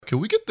can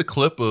we get the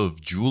clip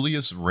of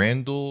Julius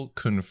Randle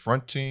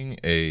confronting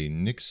a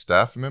Knicks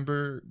staff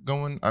member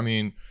going? I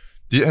mean,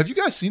 have you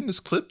guys seen this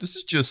clip? This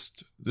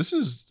is.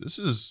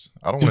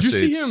 I don't want to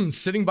say. Did you see him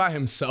sitting by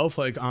himself,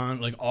 like on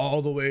like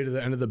all the way to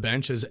the end of the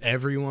bench, as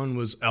everyone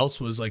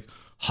else was like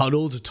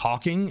huddled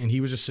talking, and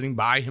he was just sitting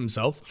by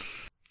himself?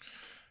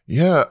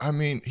 Yeah, I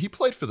mean, he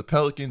played for the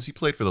Pelicans. He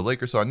played for the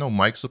Lakers, so I know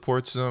Mike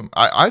supports him.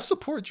 I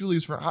support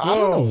Julius Randle. I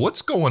don't know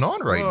what's going on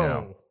right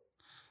now.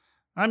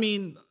 I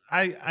mean,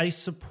 I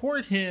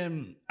support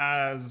him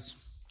as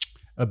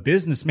a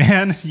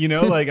businessman, you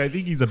know, like I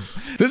think he's a.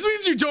 This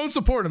means you don't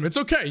support him. It's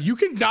okay. You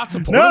can not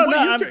support him.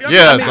 You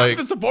have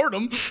to support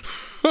him.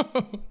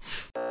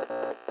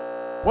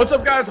 What's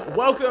up, guys?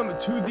 Welcome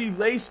to the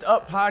Laced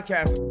Up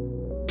Podcast.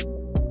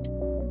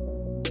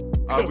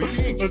 Are we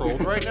being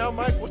trolled right now,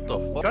 Mike? What the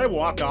fuck? Can I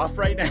walk off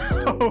right now?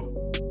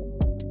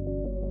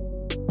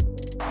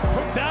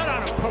 Put that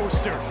on a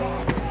poster.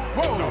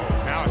 Whoa!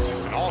 Now it's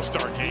just an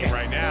all-star game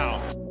right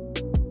now.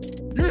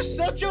 You're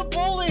such a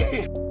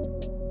bully.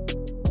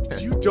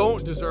 You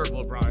don't deserve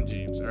LeBron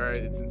James, all right?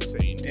 It's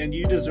insane. And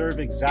you deserve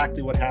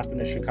exactly what happened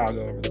to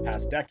Chicago over the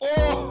past decade.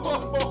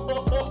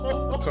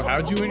 So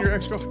how'd you and your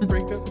ex-girlfriend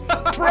break up?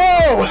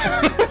 Bro!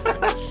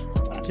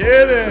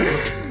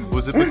 Kidding.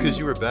 Was it because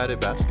you were bad at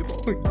basketball?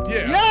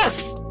 Yeah.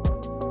 Yes!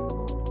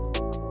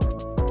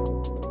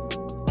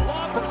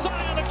 From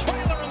Zion, a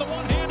trailer in the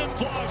one-handed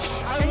flush.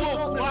 I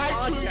will lie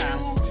to you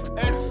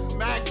and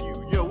smack you.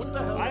 Yo, what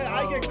the hell?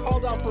 I get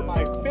called out for my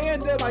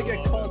fandom. I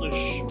get called a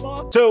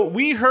schmuck. So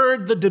we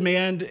heard the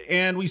demand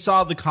and we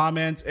saw the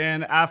comment.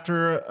 And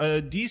after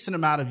a decent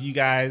amount of you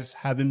guys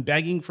have been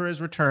begging for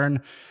his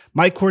return,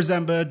 Mike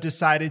Korzemba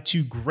decided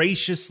to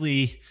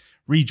graciously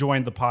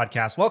rejoin the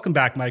podcast. Welcome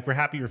back, Mike. We're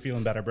happy you're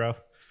feeling better, bro.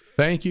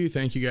 Thank you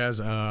guys.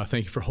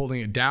 Thank you for holding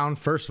it down.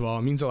 First of all,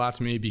 it means a lot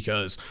to me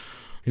because,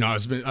 you know,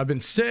 I've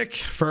been sick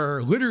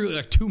for literally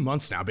like 2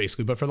 months now,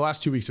 basically. But for the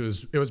last 2 weeks,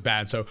 it was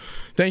bad. So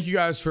thank you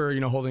guys for, you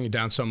know, holding it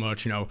down so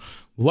much. You know,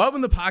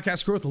 loving the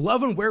podcast growth,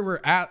 loving where we're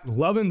at,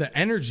 loving the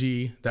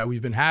energy that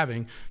we've been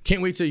having.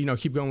 Can't wait to, you know,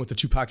 keep going with the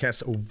 2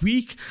 podcasts a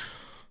week.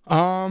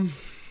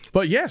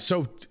 But yeah,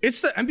 so it's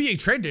the NBA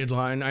trade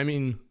deadline. I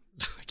mean,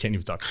 I can't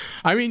even talk.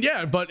 I mean,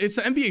 yeah, but it's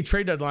the NBA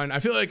trade deadline. I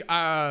feel like,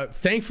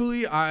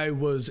 thankfully, I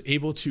was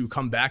able to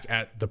come back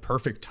at the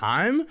perfect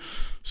time.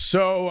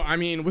 So, I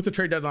mean, with the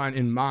trade deadline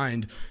in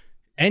mind,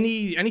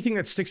 anything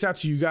that sticks out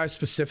to you guys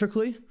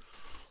specifically?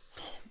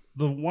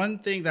 The one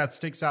thing that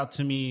sticks out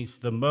to me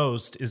the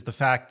most is the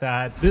fact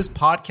that this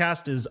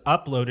podcast is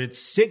uploaded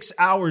 6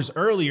 hours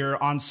earlier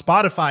on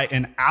Spotify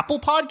and Apple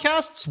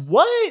Podcasts.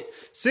 What?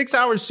 6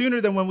 hours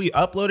sooner than when we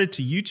uploaded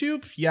to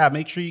YouTube? Yeah,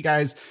 make sure you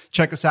guys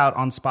check us out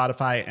on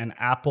Spotify and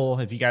Apple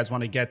if you guys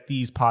want to get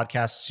these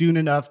podcasts soon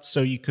enough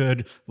so you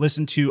could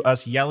listen to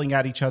us yelling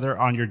at each other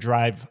on your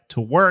drive to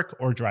work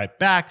or drive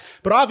back.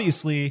 But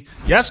obviously,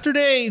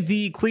 yesterday,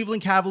 the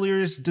Cleveland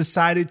Cavaliers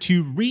decided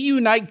to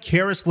reunite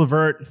Caris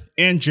LeVert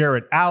and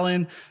Jarrett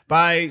Allen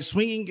by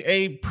swinging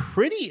a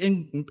pretty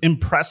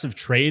impressive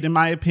trade, in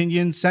my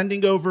opinion,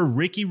 sending over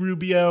Ricky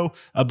Rubio,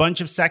 a bunch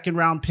of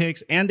second-round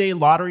picks, and a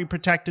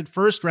lottery-protected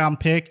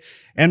first-round pick,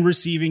 and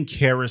receiving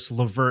Caris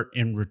LeVert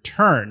in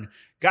return.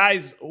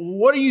 Guys,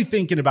 what are you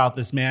thinking about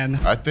this, man?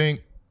 I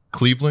think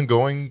Cleveland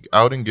going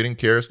out and getting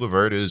Caris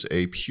LeVert is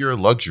a pure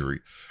luxury.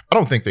 I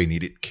don't think they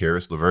needed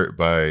Caris LeVert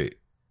by,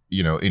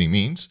 you know, any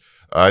means.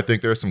 I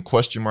think there are some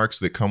question marks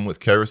that come with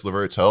Caris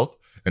LeVert's health.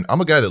 And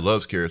I'm a guy that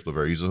loves Caris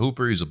LeVert. He's a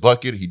hooper. He's a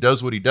bucket. He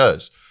does what he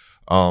does.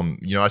 You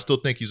know, I still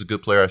think he's a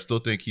good player. I still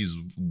think he's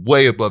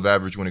way above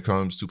average when it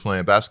comes to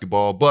playing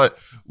basketball. But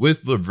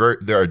with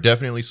LeVert, there are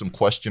definitely some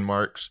question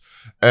marks.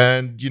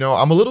 And, you know,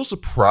 I'm a little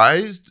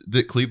surprised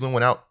that Cleveland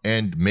went out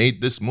and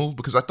made this move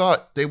because I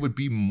thought they would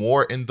be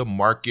more in the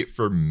market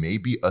for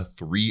maybe a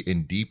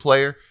 3-and-D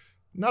player,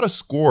 not a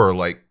scorer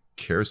like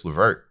Caris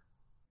LeVert.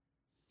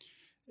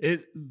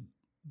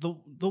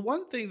 The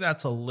one thing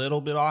that's a little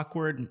bit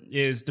awkward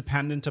is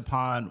dependent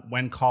upon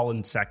when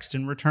Colin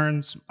Sexton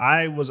returns.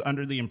 I was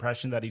under the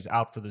impression that he's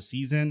out for the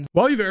season.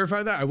 While you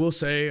verify that, I will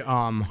say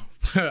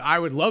I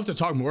would love to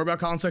talk more about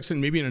Colin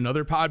Sexton maybe in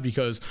another pod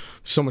because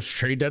so much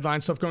trade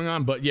deadline stuff going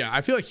on. But yeah,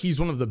 I feel like he's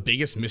one of the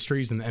biggest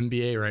mysteries in the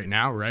NBA right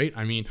now, right?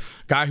 I mean,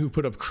 guy who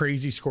put up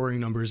crazy scoring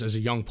numbers as a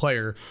young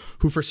player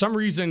who for some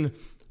reason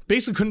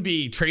basically couldn't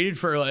be traded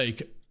for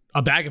like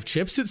a bag of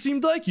chips, it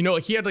seemed like. You know,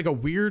 like he had like a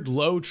weird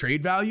low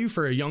trade value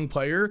for a young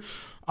player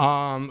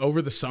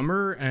over the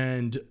summer.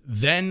 And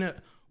then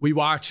we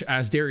watch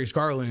as Darius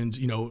Garland,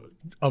 you know,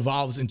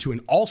 evolves into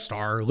an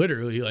all-star,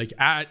 literally, like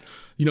at,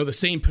 you know, the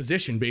same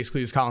position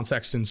basically as Colin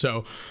Sexton.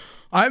 So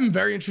I'm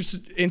very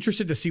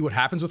interested to see what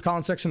happens with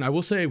Colin Sexton. I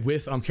will say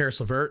with Caris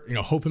LeVert, you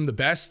know, hope him the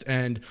best.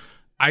 And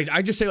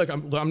I just say, like,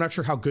 I'm not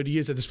sure how good he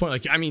is at this point.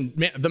 Like, I mean,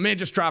 the man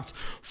just dropped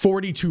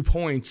 42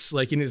 points,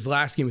 like, in his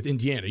last game with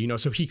Indiana, you know,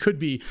 so he could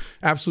be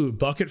absolute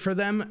bucket for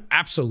them.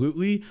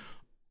 Absolutely.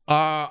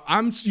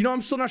 I'm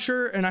still not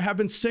sure, and I have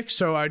been sick,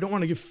 so I don't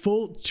want to give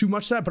too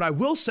much to that, but I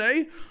will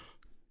say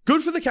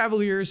good for the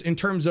Cavaliers in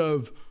terms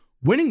of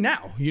winning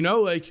now, you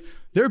know, like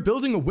they're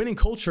building a winning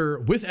culture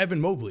with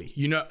Evan Mobley.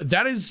 You know,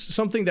 that is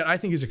something that I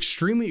think is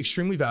extremely,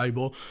 extremely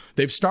valuable.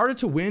 They've started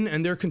to win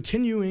and they're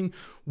continuing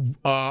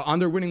on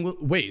their winning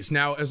ways.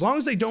 Now, as long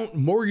as they don't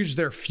mortgage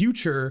their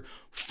future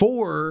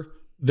for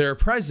their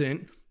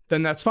present,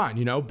 then that's fine,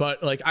 you know?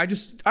 But like, I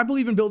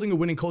believe in building a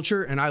winning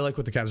culture, and I like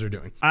what the Cavs are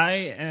doing. I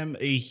am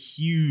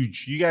you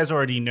guys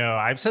already know,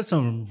 I've said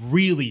some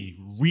really,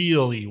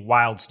 really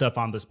wild stuff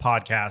on this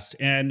podcast.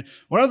 And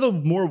one of the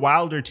more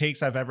wilder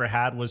takes I've ever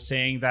had was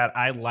saying that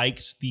I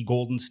liked the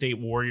Golden State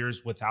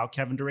Warriors without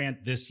Kevin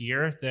Durant this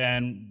year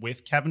than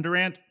with Kevin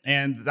Durant.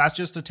 And that's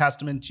just a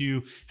testament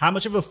to how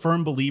much of a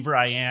firm believer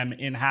I am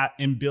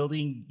in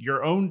building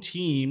your own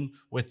team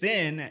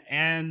within,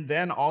 and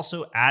then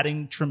also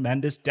adding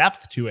tremendous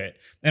depth to it.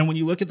 And when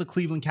you look at the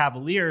Cleveland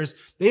Cavaliers,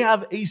 they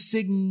have a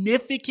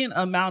significant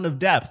amount of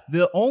depth.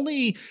 The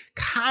only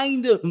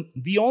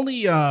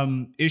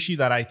issue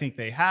that I think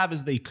they have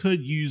is they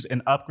could use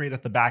an upgrade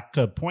at the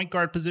backup point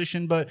guard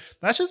position, but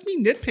that's just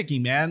me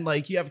nitpicking, man.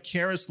 Like, you have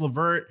Caris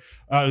LeVert,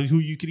 who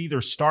you could either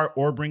start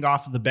or bring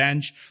off of the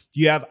bench.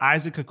 You have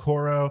Isaac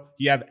Okoro,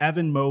 you have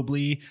Evan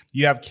Mobley,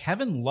 you have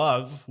Kevin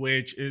Love,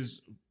 which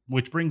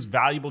brings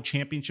valuable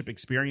championship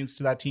experience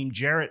to that team.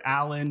 Jarrett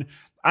Allen.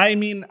 I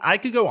mean, I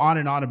could go on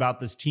and on about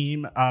this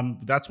team.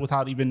 That's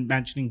without even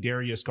mentioning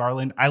Darius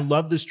Garland. I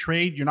love this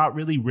trade. You're not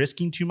really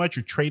risking too much.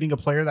 You're trading a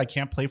player that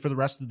can't play for the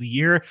rest of the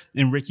year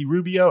in Ricky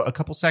Rubio, a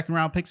couple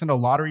second-round picks, and a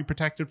lottery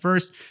protected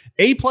first.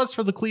 A+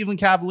 for the Cleveland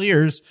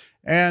Cavaliers.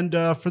 And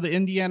for the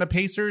Indiana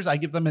Pacers, I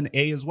give them an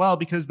A as well,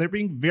 because they're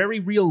being very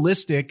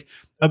realistic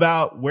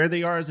about where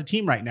they are as a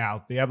team right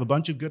now. They have a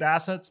bunch of good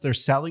assets. They're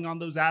selling on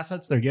those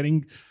assets. They're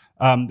getting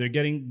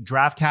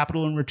draft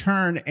capital in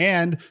return.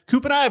 And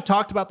Coop and I have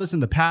talked about this in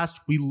the past.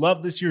 We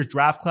love this year's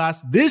draft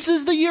class. This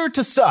is the year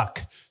to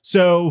suck.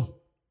 So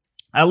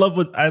I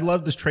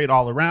love this trade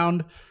all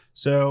around.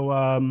 So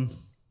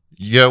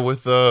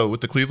with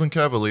the Cleveland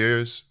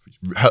Cavaliers,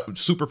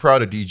 super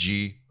proud of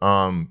DG.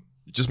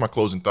 Just my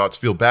closing thoughts.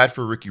 Feel bad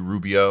for Ricky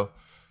Rubio.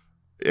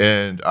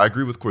 And I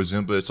agree with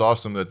Corzimba. It's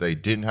awesome that they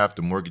didn't have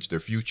to mortgage their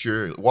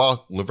future.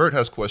 While LeVert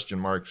has question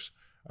marks,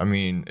 I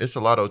mean, it's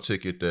a lotto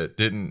ticket that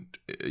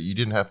you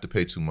didn't have to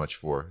pay too much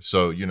for.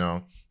 So, you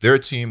know, they're a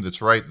team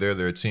that's right there.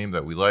 They're a team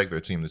that we like. They're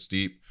a team that's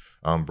deep.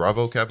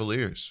 Bravo,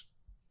 Cavaliers.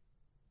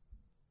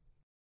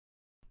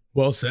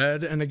 Well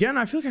said. And again,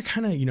 I feel like I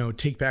kind of,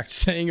 take back to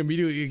saying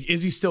immediately,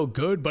 is he still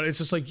good? But it's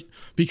just like,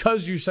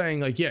 because you're saying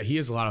like, yeah, he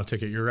is a lotto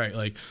ticket. You're right.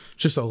 Like,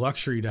 just a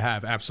luxury to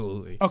have.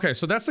 Absolutely. Okay,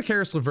 so that's the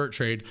Caris LeVert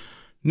trade.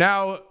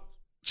 Now,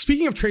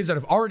 speaking of trades that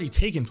have already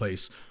taken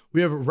place,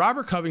 we have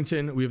Robert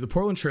Covington. We have the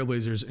Portland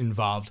Trailblazers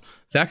involved.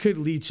 That could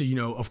lead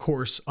to, of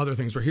course, other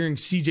things. We're hearing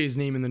CJ's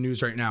name in the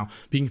news right now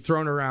being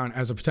thrown around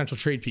as a potential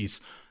trade piece.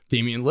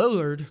 Damian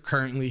Lillard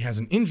currently has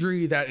an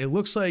injury that it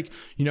looks like,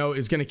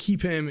 is going to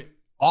keep him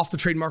off the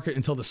trade market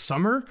until the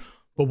summer.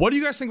 But what do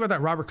you guys think about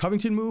that Robert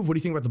Covington move? What do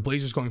you think about the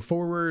Blazers going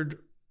forward?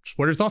 Just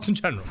what are your thoughts in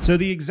general? So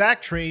the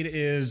exact trade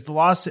is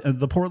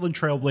the Portland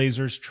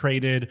Trailblazers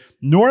traded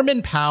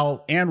Norman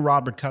Powell and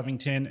Robert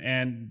Covington,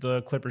 and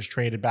the Clippers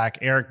traded back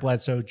Eric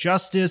Bledsoe,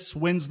 Justice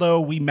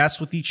Winslow. We mess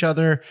with each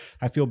other.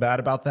 I feel bad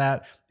about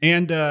that.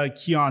 And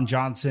Keon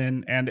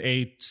Johnson and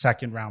a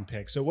second-round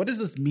pick. So what does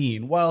this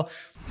mean? Well,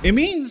 it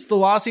means the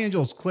Los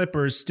Angeles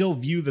Clippers still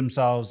view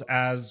themselves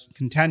as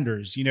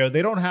contenders.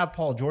 They don't have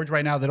Paul George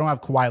right now. They don't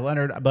have Kawhi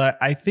Leonard. But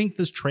I think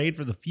this trade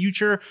for the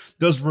future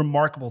does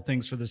remarkable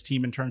things for this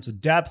team in terms of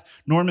depth.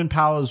 Norman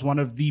Powell is one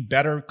of the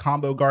better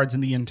combo guards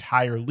in the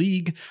entire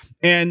league.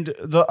 And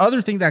the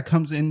other thing that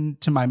comes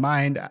into my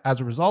mind as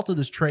a result of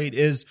this trade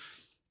is,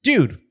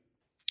 dude,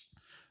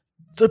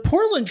 the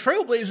Portland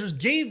Trailblazers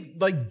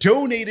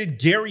donated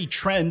Gary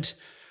Trent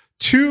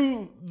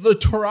to the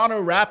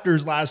Toronto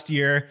Raptors last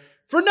year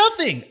for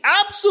nothing.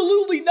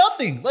 Absolutely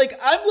nothing.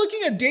 I'm looking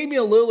at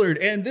Damian Lillard,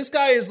 and this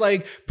guy is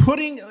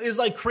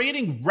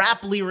creating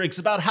rap lyrics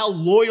about how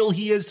loyal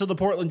he is to the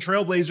Portland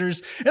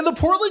Trailblazers, and the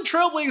Portland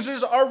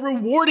Trailblazers are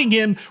rewarding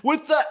him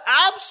with the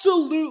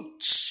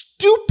absolute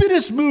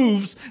stupidest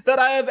moves that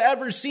I have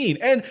ever seen.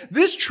 And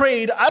this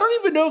trade, I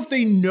don't even know if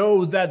they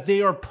know that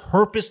they are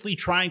purposely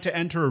trying to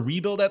enter a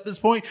rebuild at this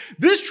point.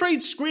 This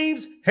trade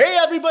screams, hey,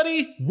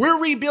 everybody, we're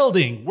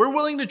rebuilding. We're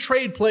willing to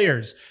trade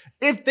players.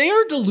 If they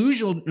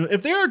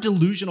are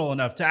delusional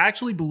enough to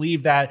actually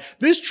believe that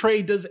this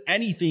trade does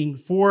anything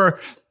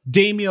for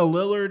Damian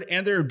Lillard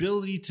and their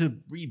ability to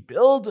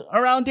rebuild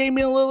around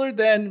Damian Lillard,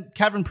 then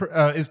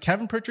is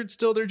Kevin Pritchard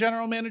still their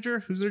general manager?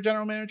 Who's their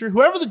general manager?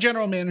 Whoever the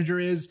general manager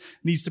is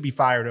needs to be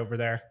fired over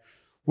there.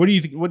 What do you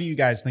think? What do you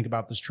guys think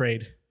about this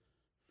trade?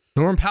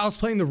 Norman Powell's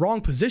playing the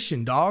wrong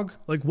position, dog.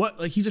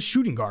 He's a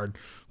shooting guard.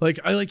 He's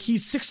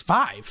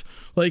 6'5".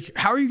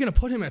 How are you going to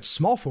put him at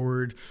small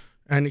forward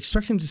and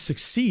expect him to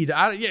succeed?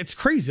 It's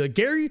crazy.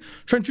 Gary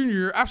Trent Jr.,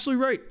 you're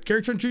absolutely right.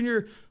 Gary Trent Jr.,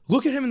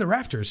 look at him in the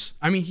Raptors.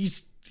 I mean,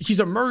 he's he's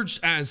emerged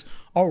as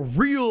a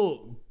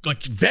real,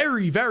 like,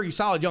 very, very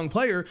solid young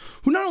player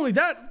who not only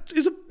that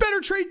is a better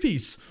trade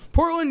piece.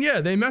 Portland,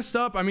 yeah, they messed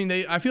up. I mean,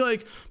 I feel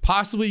like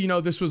possibly, you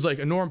know, this was like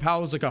a Norman Powell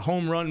was like a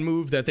home run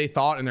move that they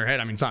thought in their head.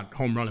 I mean, it's not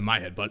home run in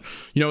my head, but,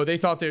 you know, they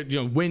thought they'd,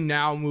 you know, win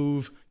now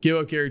move, give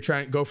up Gary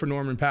Trent, go for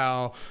Norman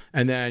Powell,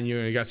 and then, you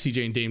know, you got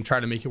CJ and Dame try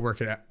to make it work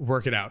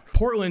it out.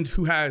 Portland,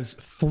 who has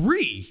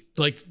 3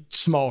 like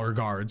smaller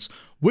guards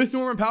with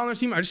Norman Powell on their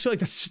team, I just feel like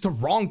that's just the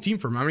wrong team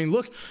for him. I mean,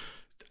 look,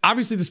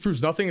 obviously, this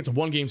proves nothing. It's a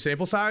 1-game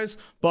sample size.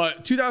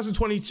 But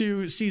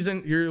 2022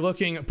 season, you're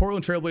looking at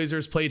Portland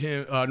Trailblazers played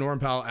him, Norman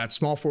Powell at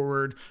small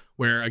forward,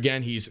 where,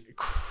 again, he's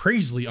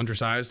crazily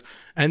undersized.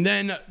 And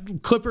then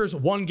Clippers,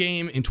 1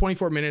 game in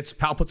 24 minutes.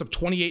 Powell puts up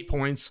 28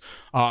 points,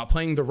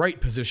 playing the right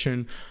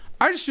position.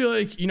 I just feel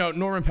like, you know,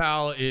 Norman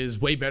Powell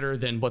is way better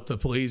than what the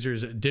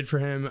Blazers did for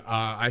him.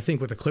 I think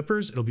with the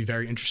Clippers, it'll be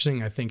very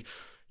interesting. I think,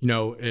 you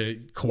know,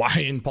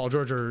 Kawhi and Paul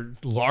George are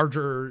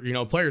larger, you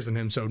know, players than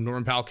him. So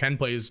Norman Powell can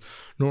play his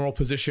normal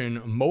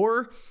position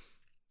more.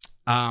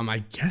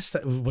 I guess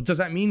that, what does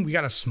that mean? We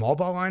got a small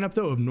ball lineup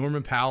though of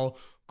Norman Powell,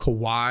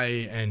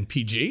 Kawhi, and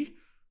PG.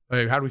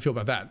 Like, how do we feel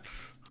about that?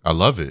 I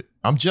love it.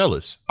 I'm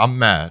jealous. I'm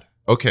mad.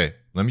 Okay,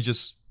 let me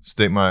just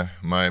state my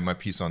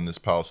piece on this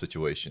Powell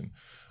situation.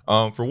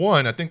 For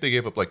one, I think they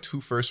gave up like 2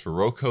 firsts for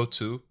Rocco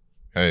too.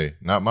 Hey,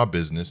 not my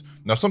business.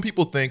 Now, some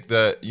people think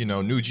that, you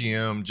know, new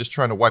GM just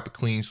trying to wipe a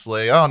clean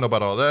slate. I don't know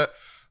about all that.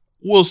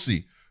 We'll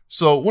see.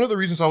 So one of the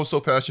reasons I was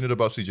so passionate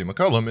about CJ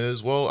McCollum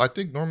is, well, I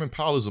think Norman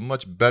Powell is a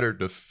much better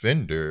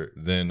defender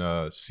than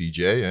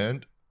CJ.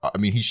 And I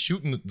mean, he's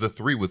shooting the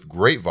 3 with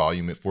great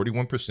volume at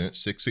 41%,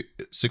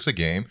 six a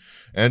game.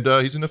 And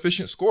he's an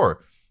efficient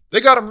scorer.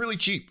 They got him really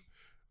cheap.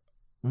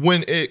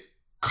 When it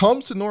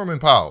comes to Norman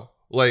Powell,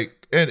 and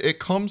it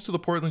comes to the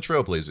Portland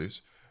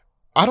Trailblazers,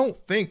 I don't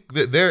think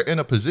that they're in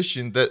a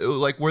position that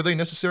like where they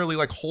necessarily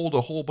like hold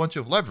a whole bunch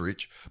of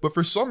leverage, but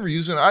for some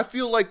reason I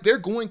feel like they're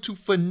going to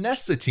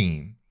finesse a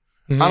team.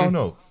 Mm-hmm. I don't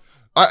know.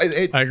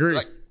 I agree.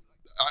 Like,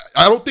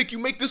 I don't think you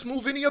make this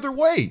move any other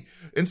way,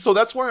 and so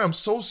that's why I'm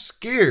so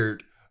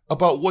scared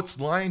about what's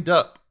lined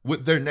up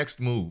with their next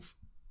move.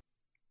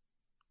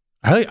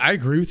 I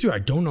agree with you. I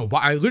don't know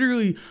why. I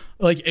literally,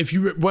 like,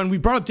 when we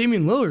brought up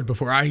Damian Lillard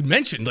before, I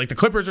mentioned like the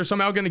Clippers are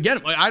somehow going to get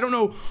him. Like, I don't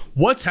know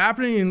what's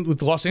happening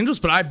with Los Angeles,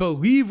 but I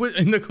believe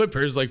in the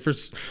Clippers. Like,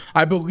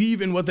 I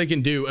believe in what they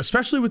can do,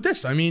 especially with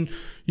this. I mean,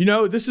 you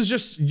know, this is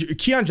just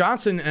Keon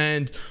Johnson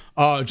and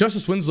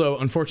Justice Winslow.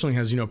 Unfortunately,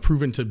 has, you know,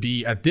 proven to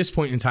be at this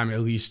point in time at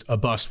least a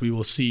bust. We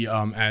will see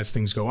as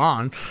things go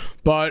on,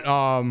 but.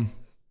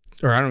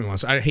 Or I don't even want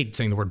to say, I hate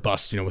saying the word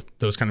bust, you know, with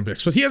those kind of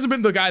picks, but he hasn't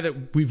been the guy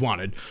that we've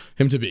wanted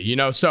him to be, you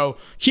know? So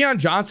Keon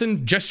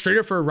Johnson, just straight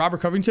up for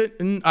Robert Covington,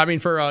 and I mean,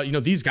 for, you know,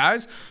 these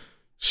guys,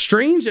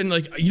 strange. And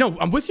like, you know,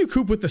 I'm with you,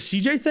 Coop, with the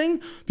CJ thing,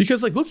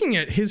 because like looking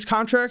at his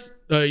contract,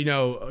 you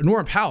know,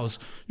 Norman Powell's,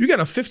 you got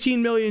a $15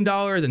 million,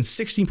 then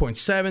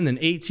 16.7, then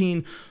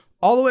 18,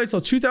 all the way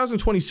until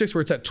 2026,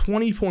 where it's at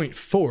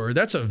 20.4.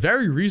 That's a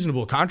very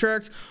reasonable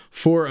contract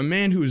for a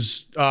man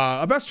who's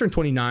about to turn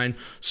 29.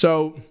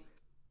 So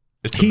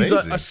it's he's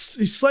amazing.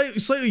 He's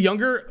slightly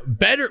younger,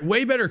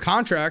 way better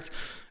contract,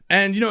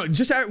 and you know,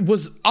 just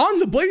was on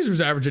the Blazers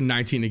averaging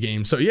 19 a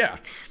game. So yeah,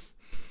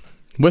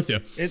 with you.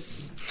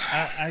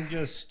 I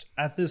just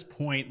at this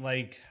point,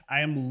 like,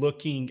 I am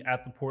looking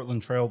at the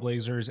Portland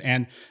Trailblazers,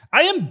 and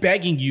I am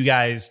begging you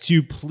guys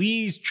to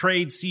please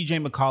trade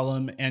CJ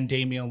McCollum and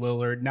Damian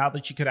Lillard now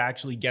that you could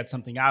actually get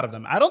something out of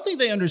them. I don't think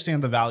they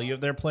understand the value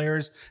of their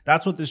players.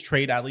 That's what this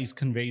trade at least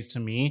conveys to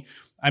me.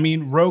 I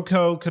mean,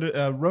 Rocco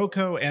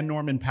and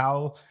Norman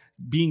Powell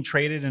being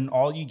traded, and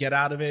all you get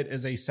out of it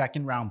is a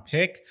 2nd-round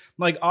pick.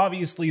 Like,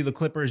 obviously the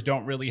Clippers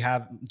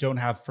don't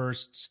have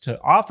firsts to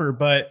offer,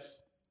 but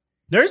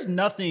there's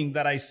nothing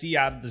that I see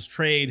out of this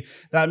trade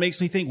that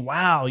makes me think,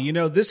 wow, you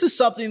know, this is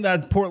something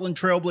that Portland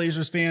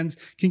Trailblazers fans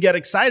can get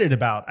excited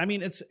about. I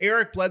mean, it's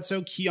Eric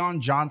Bledsoe, Keon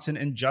Johnson,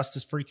 and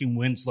Justice freaking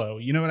Winslow.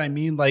 You know what I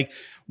mean? Like,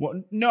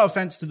 well, no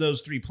offense to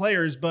those 3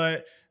 players,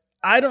 but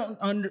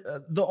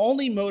the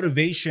only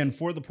motivation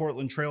for the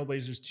Portland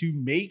Trailblazers to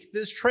make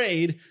this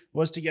trade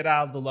was to get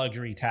out of the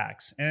luxury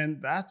tax.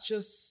 And that's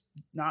just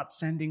not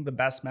sending the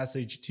best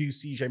message to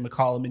CJ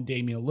McCollum and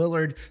Damian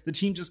Lillard. The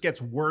team just gets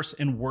worse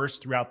and worse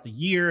throughout the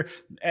year,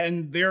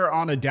 and they're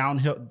on a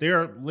downhill.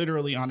 They're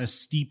literally on a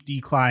steep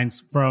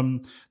declines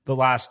from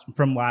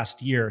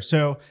last year.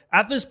 So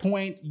at this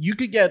point, you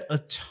could get a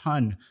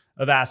ton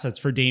of assets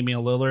for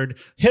Damian Lillard.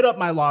 Hit up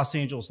my Los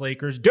Angeles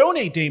Lakers,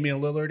 donate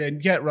Damian Lillard,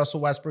 and get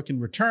Russell Westbrook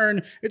in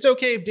return. It's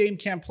okay if Dame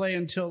can't play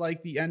until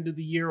like the end of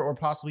the year or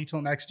possibly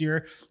till next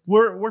year.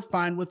 We're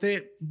fine with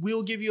it.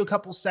 We'll give you a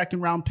couple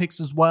 2nd-round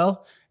picks as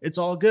well. It's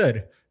all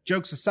good.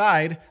 Jokes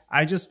aside,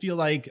 I just feel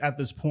like at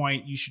this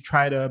point, you should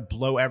try to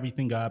blow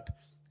everything up.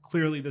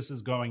 Clearly, this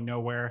is going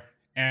nowhere.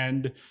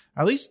 And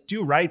at least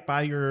do right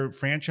by your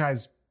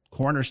franchise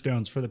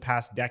cornerstones for the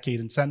past decade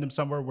and send them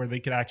somewhere where they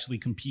could actually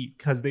compete,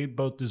 because they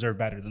both deserve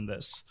better than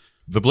this.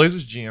 The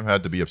Blazers GM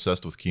had to be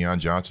obsessed with Keon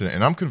Johnson,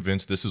 and I'm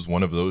convinced this is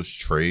one of those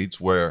trades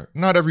where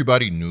not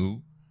everybody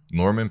knew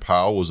Norman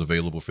Powell was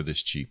available for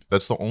this cheap.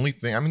 That's the only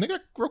thing. I mean, they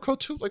got Rocco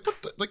too. Like,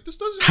 what? This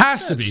doesn't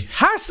has make to sense. be.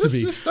 Has to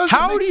be. This doesn't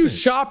How make do you sense.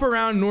 shop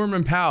around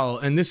Norman Powell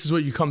and this is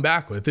what you come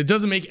back with? It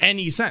doesn't make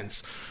any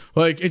sense.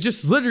 Like, it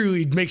just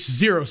literally makes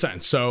zero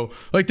sense. So,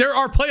 like, there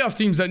are playoff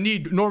teams that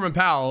need Norman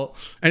Powell,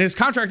 and his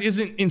contract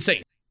isn't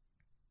insane.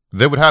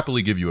 They would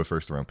happily give you a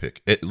first-round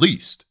pick, at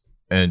least.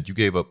 And you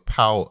gave up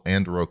Powell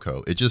and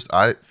Rocco. It just,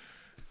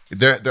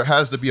 there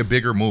has to be a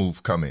bigger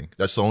move coming.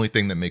 That's the only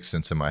thing that makes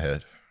sense in my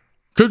head.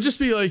 Could just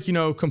be like,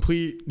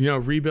 complete,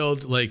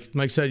 rebuild, like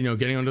Mike said,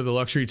 getting under the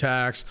luxury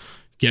tax,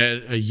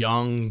 get a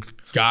young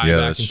guy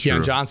back in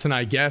Keon Johnson,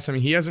 I guess. I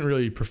mean, he hasn't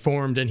really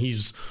performed, and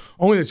he's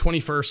only the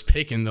 21st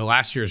pick in the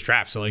last year's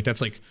draft. So, like,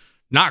 that's, like,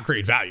 not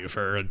great value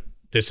for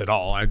this at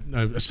all. I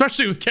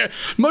especially with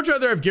much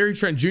rather have Gary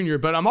Trent Jr.,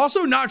 but I'm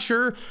also not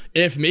sure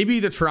if maybe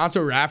the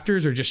Toronto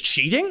Raptors are just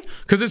cheating,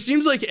 because it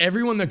seems like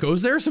everyone that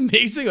goes there is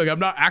amazing. Like, I'm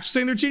not actually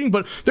saying they're cheating,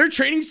 but their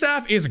training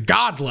staff is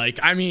godlike.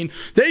 I mean,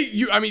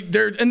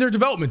 they're and their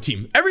development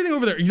team, everything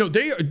over there,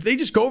 they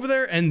just go over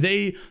there and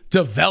they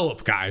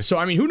develop guys. So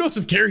I mean, who knows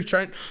if Gary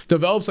Trent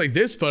develops like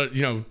this, but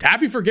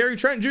happy for Gary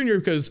Trent Jr.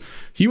 because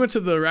he went to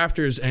the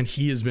Raptors and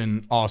he has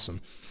been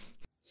awesome.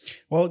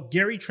 Well,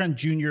 Gary Trent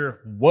Jr.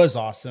 was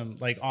awesome,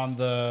 like on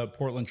the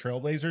Portland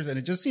Trailblazers, and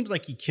it just seems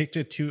like he kicked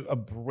it to a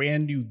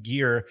brand new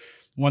gear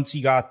once he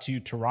got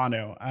to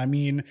Toronto. I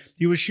mean,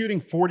 he was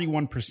shooting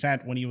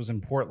 41% when he was in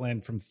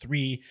Portland from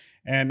 3,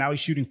 and now he's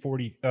shooting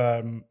 40.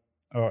 Wrong.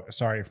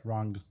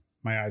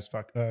 My eyes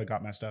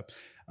got messed up.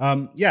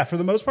 For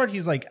the most part,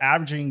 he's like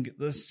averaging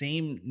the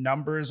same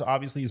numbers.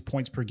 Obviously, his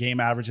points per game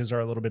averages are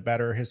a little bit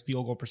better. His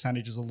field goal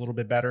percentage is a little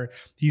bit better.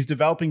 He's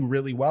developing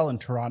really well in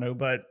Toronto,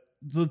 but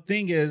the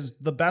thing is,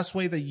 the best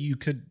way that you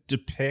could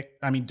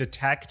detect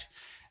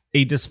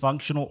a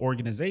dysfunctional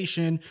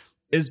organization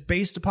is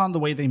based upon the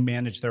way they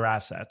manage their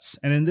assets.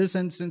 And in this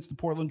instance, the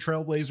Portland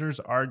Trailblazers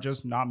are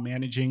just not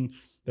managing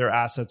their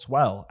assets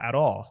well at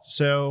all.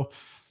 So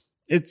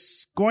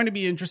it's going to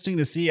be interesting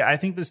to see. I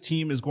think this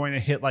team is going to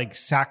hit like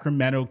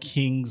Sacramento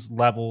Kings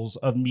levels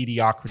of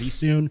mediocrity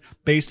soon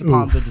based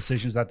upon the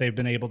decisions that they've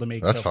been able to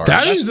make so far.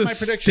 That is a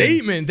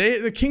statement.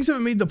 The Kings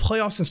haven't made the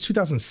playoffs since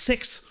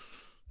 2006.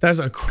 That's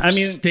a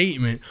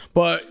statement,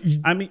 but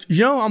I'm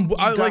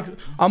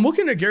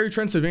looking at Gary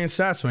Trent's advanced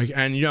stats, Mike,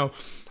 and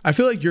I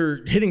feel like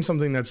you're hitting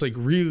something that's like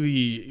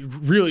really,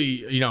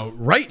 really,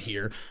 right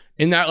here.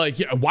 In that, like,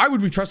 why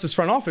would we trust this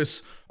front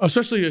office?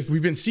 Especially like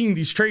we've been seeing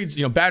these trades,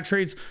 bad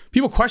trades.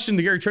 People questioned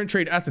the Gary Trent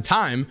trade at the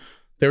time.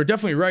 They were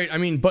definitely right. I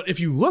mean, but if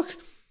you look,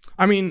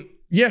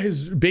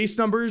 his base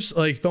numbers,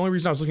 like the only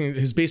reason I was looking at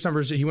his base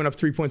numbers, he went up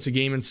 3 points a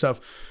game and stuff.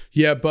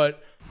 Yeah,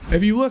 but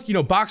if you look,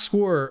 box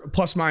score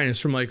plus minus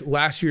from like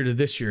last year to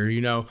this year,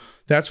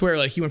 that's where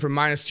like he went from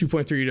minus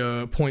 2.3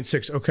 to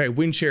 0.6. Okay,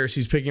 win shares,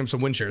 he's picking up some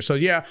win shares. So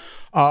yeah,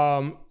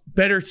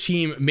 better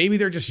team. Maybe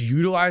they're just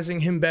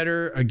utilizing him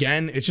better.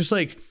 Again, it's just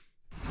like,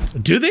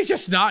 do they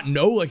just not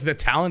know like the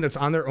talent that's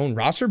on their own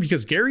roster?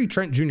 Because Gary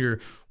Trent Jr.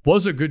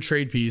 was a good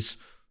trade piece.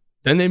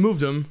 Then they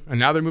moved him, and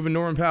now they're moving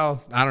Norman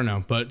Powell. I don't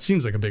know, but it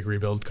seems like a big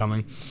rebuild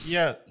coming.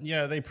 Yeah,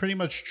 they pretty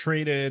much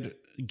traded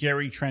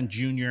Gary Trent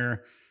Jr.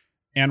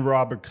 and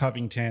Robert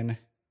Covington,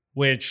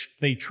 which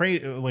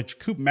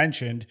Coop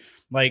mentioned,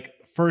 like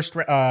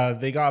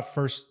they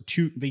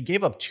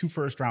gave up 2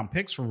 first-round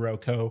picks for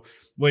Rocco,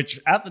 which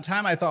at the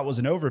time I thought was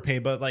an overpay,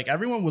 but like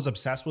everyone was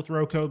obsessed with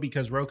Rocco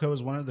because Rocco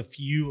is one of the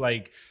few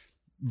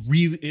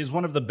is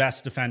one of the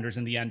best defenders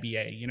in the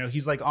NBA.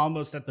 He's like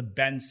almost at the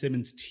Ben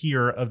Simmons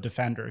tier of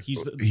defender.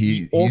 He's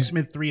the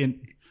ultimate 3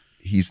 and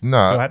He's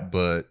not,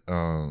 but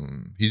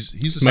he's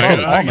a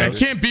solid. I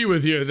can't be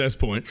with you at this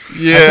point.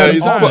 Yeah,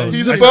 he's above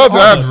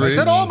average.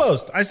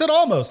 I said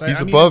almost. He's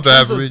above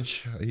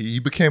average. He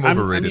became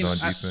overrated on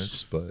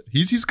defense, but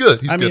he's good.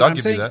 He's good. I'll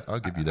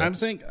give you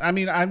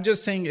that. I'm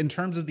just saying in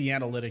terms of the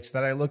analytics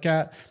that I look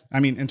at,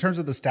 in terms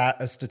of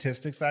the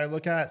statistics that I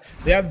look at,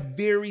 they have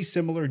very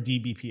similar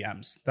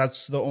DBPMs.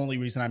 That's the only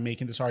reason I'm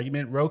making this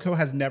argument. Rocco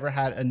has never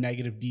had a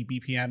negative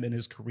DBPM in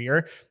his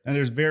career, and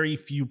there's very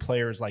few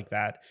players like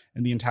that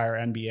in the entire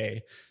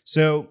NBA.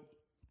 So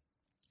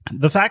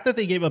the fact that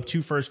they gave up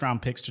 2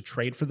 first-round picks to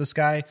trade for this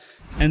guy,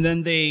 and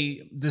then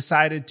they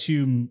decided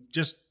to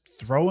just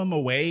throw him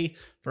away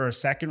for a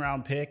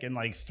second-round pick and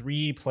like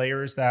 3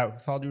 players that,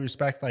 with all due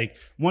respect, like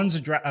one's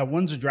a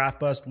draft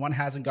bust, one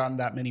hasn't gotten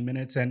that many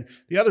minutes, and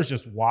the other's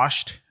just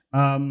washed.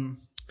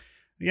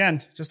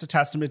 Again, just a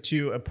testament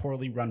to a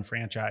poorly run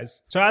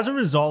franchise. So as a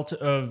result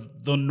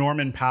of the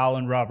Norman Powell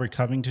and Robert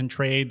Covington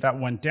trade that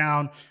went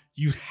down,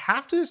 you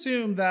have to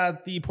assume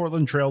that the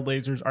Portland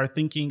Trailblazers are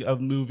thinking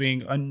of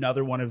moving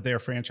another one of their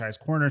franchise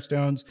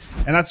cornerstones,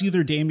 and that's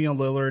either Damian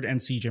Lillard and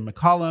CJ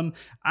McCollum.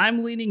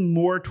 I'm leaning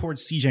more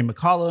towards CJ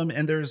McCollum,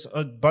 and there's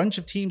a bunch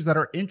of teams that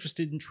are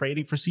interested in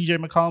trading for CJ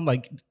McCollum,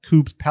 like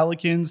Coop's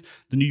Pelicans,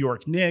 the New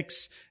York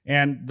Knicks,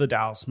 and the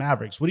Dallas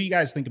Mavericks. What do you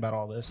guys think about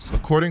all this?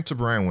 According to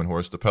Brian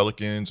Windhorst, the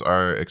Pelicans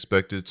are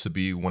expected to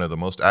be one of the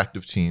most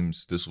active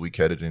teams this week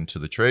headed into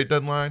the trade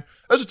deadline.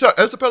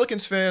 As a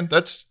Pelicans fan,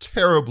 that's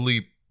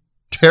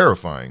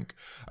terrifying.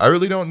 I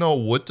really don't know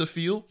what to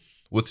feel.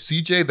 With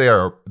CJ,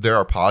 there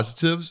are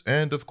positives,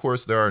 and of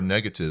course there are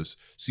negatives.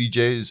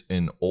 CJ's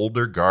an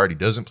older guard. He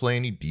doesn't play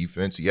any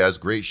defense. He has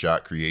great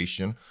shot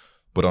creation.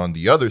 But on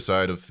the other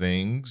side of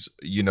things,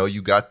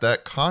 you got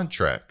that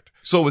contract.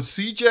 So with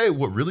CJ,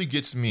 what really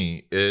gets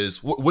me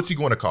is what's he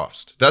going to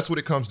cost? That's what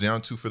it comes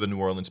down to for the New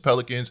Orleans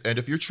Pelicans. And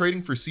if you're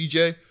trading for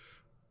CJ,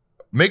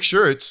 make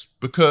sure it's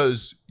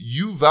because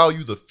you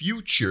value the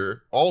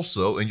future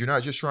also, and you're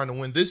not just trying to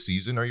win this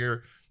season, or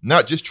you're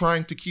not just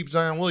trying to keep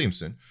Zion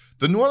Williamson.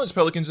 The New Orleans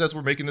Pelicans, as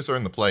we're making this, are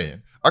in the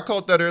play-in. I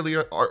called that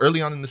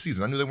early on in the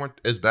season. I knew they weren't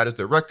as bad as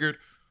their record.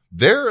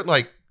 They're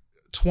like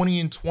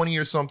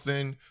 20-20 or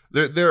something.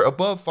 They're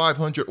above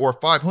 500 or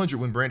 500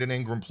 when Brandon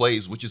Ingram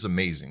plays, which is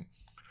amazing.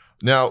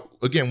 Now,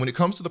 again, when it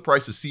comes to the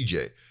price of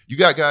CJ, you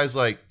got guys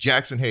like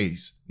Jackson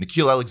Hayes,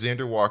 Nickeil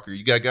Alexander-Walker.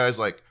 You got guys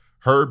like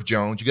Herb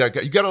Jones. You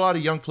got a lot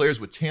of young players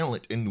with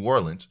talent in New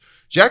Orleans.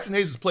 Jackson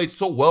Hayes has played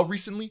so well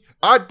recently,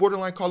 I'd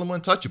borderline call him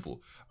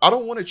untouchable. I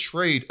don't want to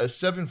trade a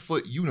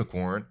 7-foot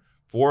unicorn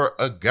for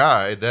a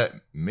guy that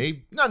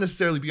may not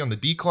necessarily be on the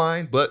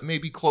decline, but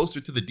maybe closer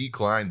to the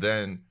decline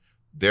than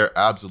their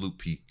absolute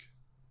peak.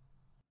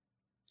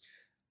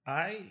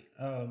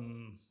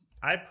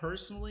 I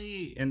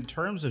personally, in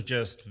terms of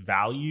just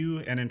value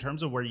and in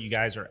terms of where you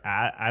guys are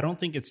at, I don't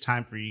think it's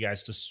time for you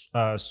guys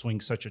to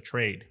swing such a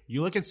trade.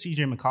 You look at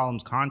CJ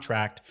McCollum's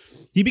contract,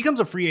 he becomes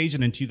a free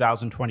agent in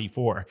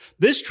 2024.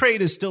 This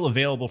trade is still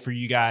available for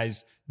you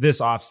guys this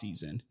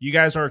offseason. You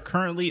guys are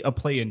currently a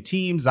play-in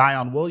team.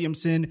 Zion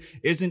Williamson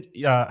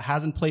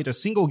hasn't played a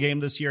single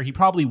game this year. He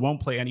probably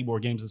won't play any more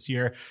games this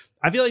year.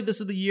 I feel like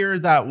this is the year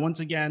that, once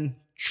again,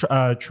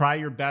 try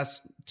your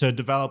best to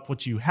develop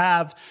what you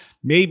have.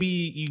 Maybe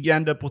you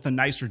end up with a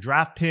nicer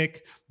draft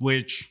pick,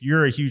 which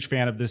you're a huge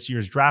fan of this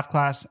year's draft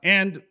class.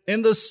 And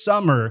in the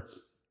summer,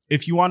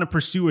 if you want to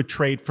pursue a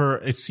trade for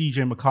a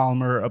CJ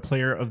McCollum or a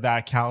player of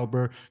that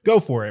caliber, go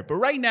for it. But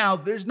right now,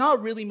 there's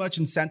not really much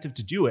incentive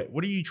to do it.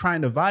 What are you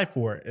trying to vie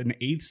for? An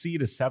 8th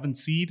seed, a 7th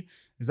seed?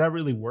 Is that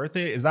really worth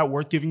it? Is that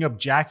worth giving up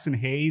Jackson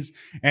Hayes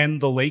and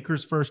the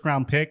Lakers' first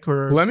round pick?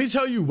 Or let me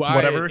tell you why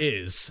whatever it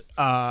is.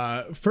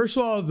 First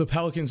of all, the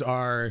Pelicans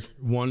are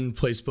one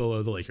place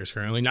below the Lakers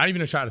currently. Not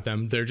even a shot at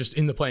them. They're just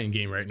in the playing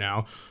game right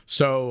now.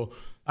 So,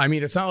 I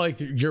mean, it's not like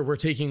we're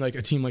taking like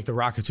a team like the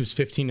Rockets who's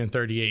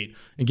 15-38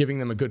 and giving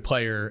them a good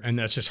player, and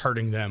that's just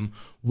hurting them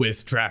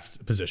with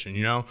draft position,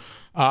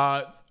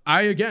 I,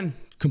 again,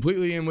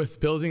 completely am with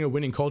building a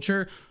winning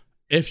culture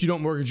if you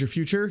don't mortgage your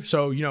future.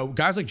 So,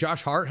 guys like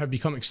Josh Hart have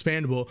become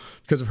expandable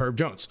because of Herb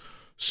Jones.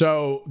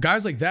 So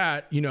guys like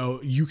that,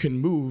 you can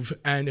move.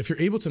 And if you're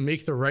able to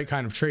make the right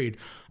kind of trade,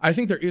 I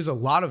think there is a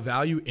lot of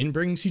value in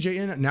bringing CJ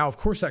in. Now, of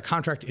course, that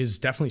contract is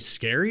definitely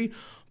scary,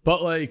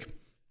 but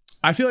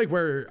I feel like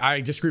where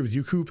I disagree with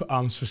you, Coop,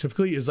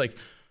 specifically is and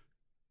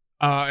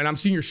I'm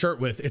seeing your shirt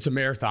with, it's a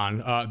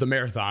marathon, the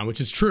marathon,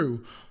 which is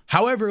true.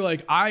 However,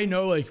 I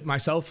know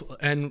myself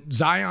and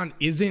Zion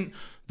isn't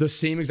the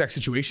same exact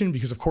situation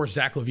because, of course,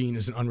 Zach LaVine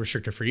is an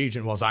unrestricted free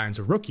agent while Zion's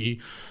a rookie.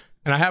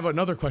 And I have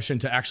another question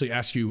to actually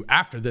ask you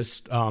after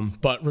this.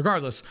 But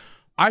regardless,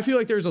 I feel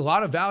like there's a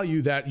lot of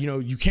value that,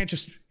 you can't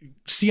just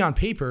see on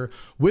paper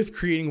with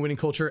creating a winning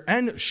culture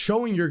and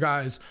showing your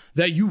guys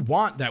that you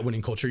want that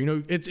winning culture.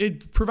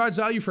 It provides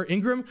value for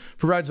Ingram,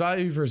 provides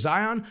value for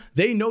Zion.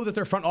 They know that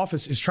their front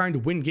office is trying to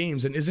win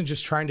games and isn't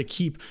just trying to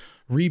keep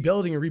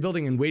rebuilding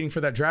and waiting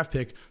for that draft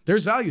pick.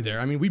 There's value there.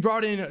 I mean, we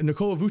brought in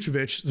Nikola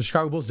Vucevic, the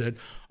Chicago Bulls did,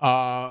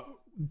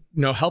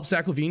 helped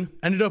Zach LaVine,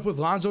 ended up with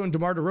Lonzo and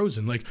DeMar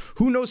DeRozan.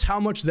 Who knows how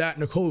much that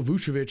Nikola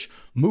Vucevic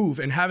move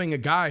and having a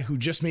guy who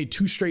just made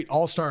 2 straight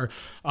all-star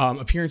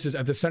appearances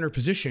at the center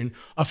position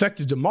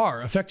affected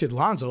DeMar, affected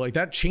Lonzo.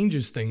 That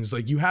changes things.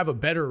 You have a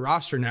better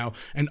roster now,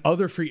 and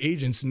other free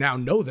agents now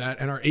know that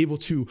and are able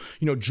to,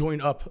 join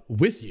up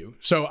with you.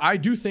 So I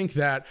do think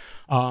that,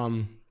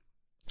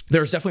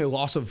 there's definitely a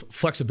loss of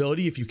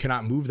flexibility if you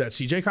cannot move that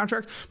CJ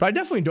contract, but I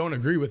definitely don't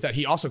agree with that.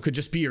 He also could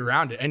just be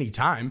around at any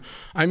time.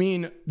 I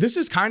mean, this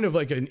is kind of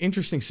an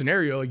interesting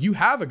scenario. You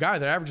have a guy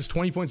that averages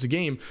 20 points a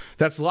game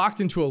that's locked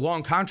into a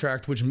long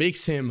contract, which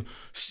makes him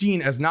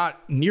seen as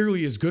not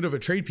nearly as good of a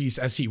trade piece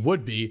as he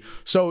would be.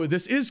 So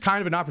this is kind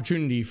of an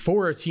opportunity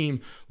for a team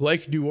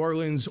like New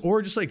Orleans,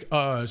 or just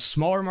a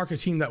smaller market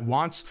team that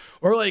wants,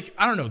 or I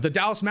don't know, the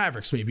Dallas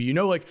Mavericks maybe,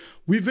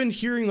 we've been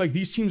hearing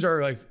these teams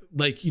are a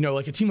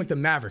team like the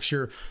Mavericks,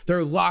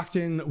 they're locked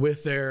in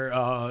with their,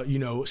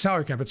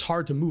 salary cap. It's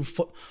hard to move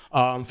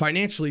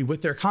financially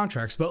with their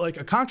contracts. But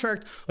a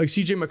contract like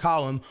CJ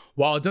McCollum,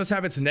 while it does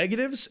have its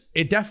negatives,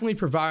 it definitely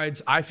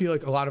provides, I feel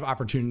a lot of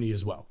opportunity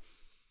as well.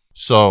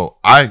 So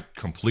I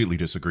completely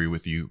disagree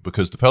with you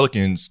because the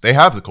Pelicans, they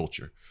have the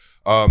culture.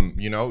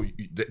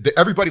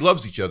 Everybody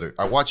loves each other.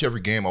 I watch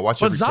every game. I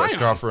watch every press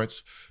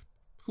conference.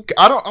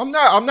 I'm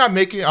not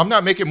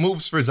making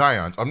moves for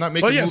Zion. I'm not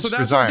making moves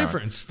for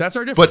Zion. That's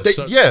our difference. But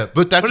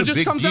that's a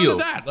big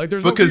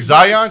deal. Because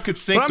Zion could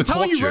sink the culture.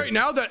 But I'm telling you right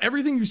now that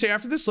everything you say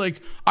after this,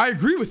 I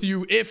agree with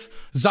you if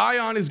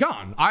Zion is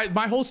gone.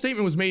 My whole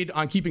statement was made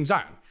on keeping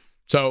Zion.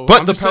 So,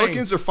 but the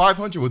Pelicans are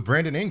 500 with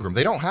Brandon Ingram.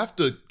 They don't have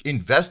to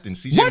invest in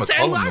CJ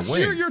McCollum and last to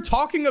win. year, you're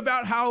talking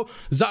about how,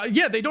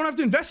 they don't have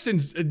to invest in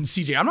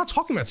CJ. I'm not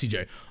talking about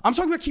CJ. I'm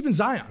talking about keeping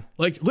Zion.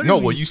 Like, literally.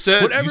 No, well, you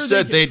said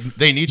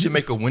they need to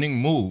make a winning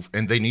move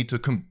and they need to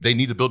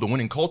build a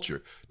winning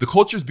culture. The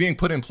culture is being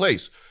put in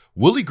place.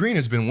 Willie Green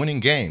has been winning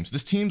games.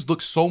 This team's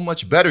looked so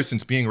much better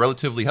since being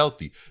relatively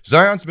healthy.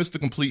 Zion's missed the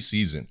complete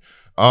season.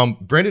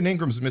 Brandon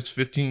Ingram's missed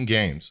 15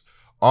 games.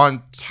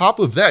 On top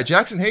of that,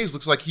 Jackson Hayes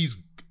looks like he's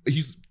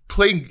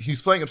playing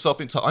himself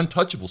into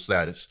untouchable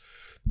status.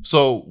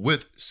 So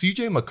with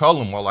CJ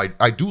McCollum, while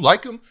I do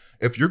like him,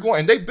 if you're going,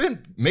 and they've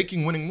been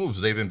making winning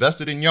moves. They've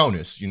invested in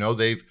Jonas. You know,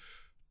 they've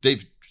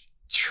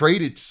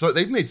traded, so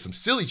they've made some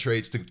silly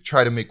trades to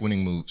try to make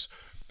winning moves.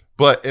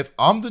 But if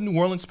I'm the New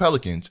Orleans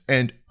Pelicans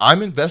and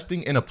I'm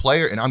investing in a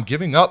player and I'm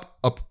giving up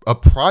a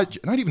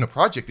project, not even a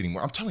project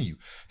anymore, I'm telling you,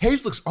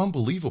 Hayes looks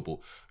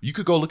unbelievable. You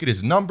could go look at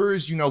his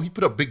numbers. You know, he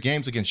put up big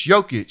games against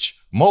Jokic,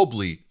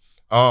 Mobley.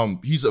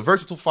 He's a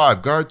versatile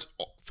five, guards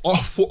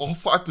all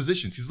five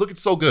positions. He's looking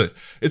so good.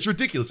 It's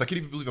ridiculous. I can't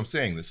even believe I'm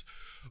saying this.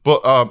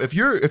 But if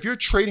you're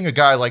trading a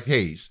guy like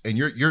Hayes and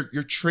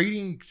you're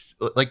trading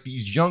like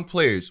these young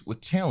players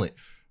with talent,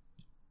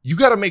 you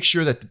got to make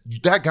sure that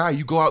that guy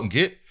you go out and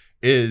get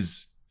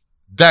is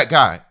that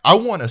guy. I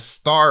want a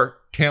star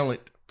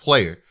talent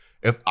player.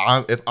 If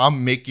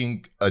I'm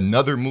making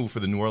another move for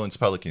the New Orleans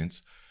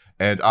Pelicans,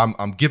 and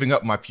I'm giving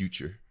up my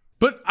future.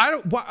 But I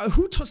don't.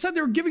 Who said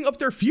they were giving up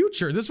their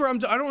future? This is where I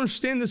don't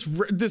understand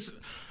this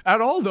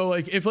at all. Though,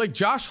 like if like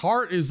Josh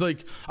Hart is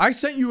like, I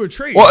sent you a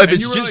trade. Well, if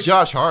it's just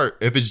Josh Hart,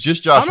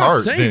 I'm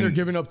not saying they're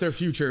giving up their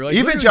future. Like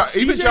even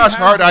Josh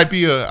Hart, I'd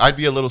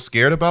be a little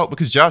scared about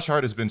because Josh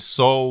Hart has been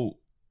so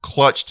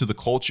clutch to the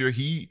culture.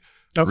 He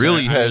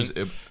really has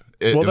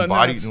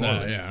embodied New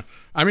Orleans. Yeah.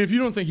 I mean, if you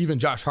don't think even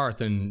Josh Hart,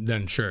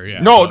 then sure,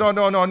 yeah. No.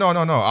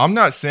 I'm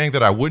not saying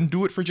that I wouldn't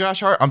do it for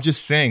Josh Hart. I'm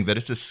just saying that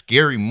it's a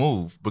scary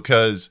move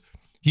because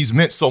he's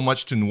meant so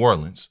much to New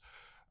Orleans.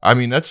 I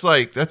mean, that's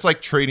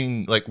like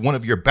trading like one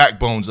of your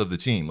backbones of the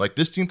team. Like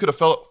this team could have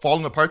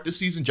fallen apart this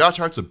season. Josh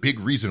Hart's a big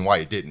reason why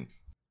it didn't.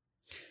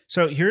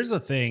 So here's the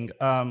thing,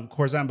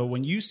 Corzamba,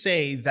 when you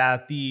say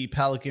that the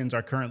Pelicans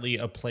are currently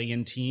a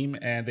play-in team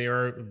and they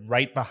are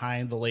right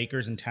behind the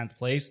Lakers in 10th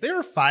place, they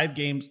have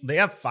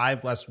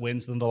 5 less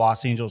wins than the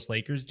Los Angeles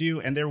Lakers do,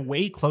 and they're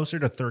way closer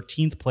to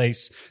 13th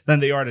place than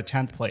they are to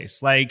 10th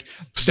place. Like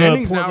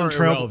standings now are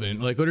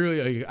irrelevant. Like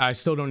literally, I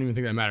still don't even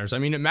think that matters. I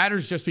mean, it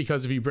matters just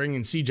because if you bring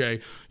in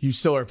CJ, you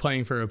still are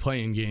playing for a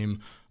play-in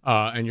game.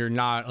 And you're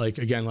not like,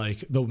 again,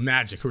 like the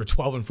Magic who are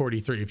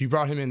 12-43. If you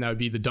brought him in, that would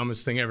be the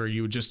dumbest thing ever.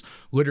 You would just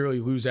literally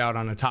lose out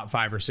on a top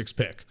 5 or 6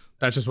 pick.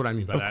 That's just what I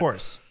mean by that. Of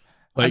course.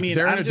 Like I mean,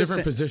 they're in a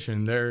different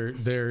position.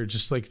 They're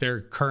just like,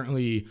 they're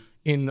currently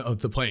in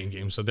the playing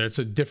game. So that's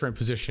a different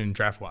position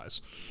draft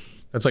wise.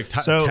 That's like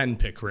 10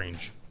 pick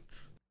range.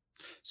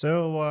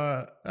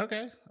 So,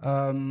 okay.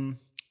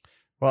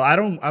 Well, I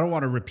don't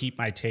want to repeat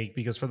my take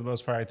because for the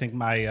most part, I think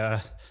my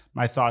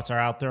thoughts are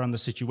out there on the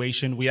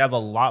situation. We have a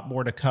lot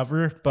more to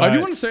cover, but I do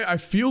want to say I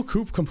feel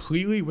Coop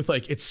completely with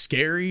like it's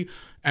scary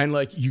and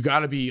like you got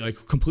to be like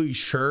completely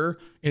sure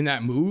in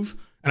that move.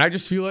 And I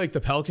just feel like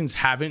the Pelicans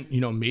haven't,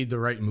 made the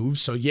right move.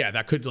 So yeah,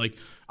 that could like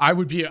I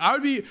would be. I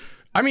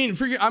mean,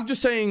 I'm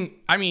just saying.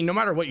 I mean, no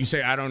matter what you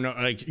say, I don't know.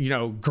 Like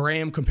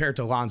Graham compared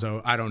to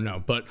Lonzo, I don't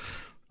know, but.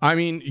 I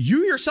mean,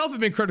 you yourself have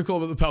been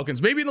critical of the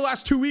Pelicans. Maybe in the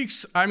last 2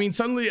 weeks, I mean,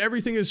 suddenly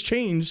everything has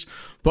changed.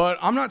 But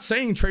I'm not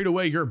saying trade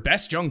away your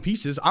best young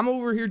pieces. I'm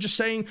over here just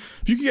saying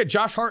if you could get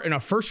Josh Hart and a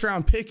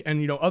first-round pick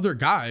and, other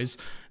guys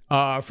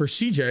for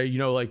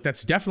CJ, like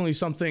that's definitely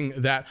something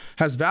that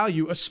has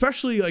value,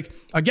 especially like,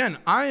 again,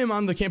 I am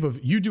on the camp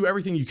of you do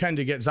everything you can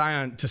to get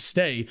Zion to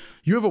stay.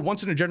 You have a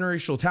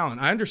once-in-a-generational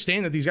talent. I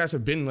understand that these guys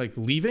have been like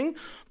leaving,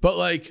 but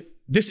like,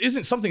 this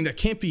isn't something that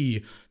can't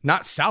be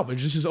not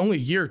salvaged. This is only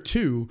year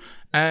 2.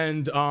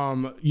 And,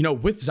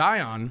 with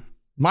Zion,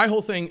 my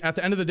whole thing at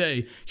the end of the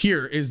day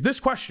here is this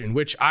question,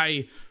 which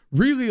I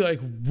really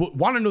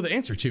want to know the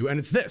answer to. And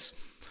it's this.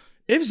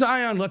 If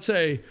Zion, let's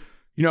say,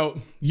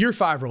 year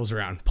 5 rolls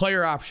around,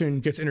 player option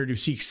gets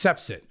introduced, he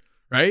accepts it,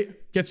 right?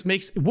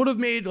 Would have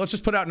made, let's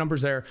just put out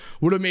numbers there,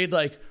 would have made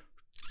like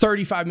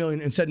 35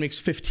 million, instead makes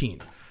 15,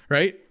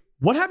 right?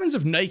 What happens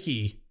if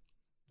Nike,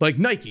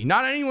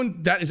 not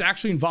anyone that is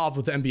actually involved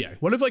with the NBA.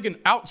 What if like an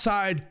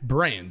outside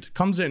brand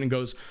comes in and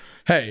goes,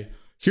 hey,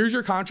 here's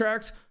your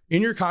contract.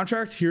 In your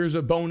contract, here's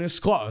a bonus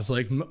clause,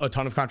 like a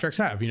ton of contracts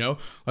have,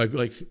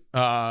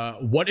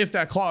 what if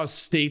that clause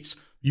states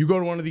you go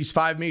to one of these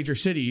 5 major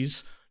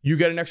cities, you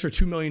get an extra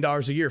 $2 million a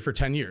year for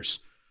 10 years.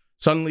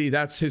 Suddenly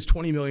that's his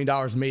 $20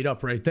 million made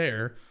up right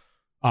there.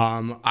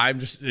 I'm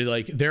just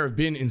like, there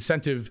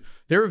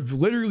have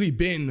literally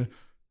been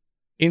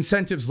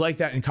incentives like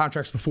that in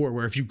contracts before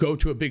where if you go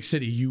to a big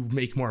city, you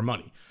make more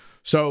money.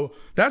 So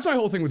that's my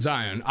whole thing with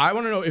Zion. I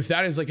want to know if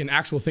that is like an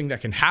actual thing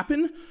that can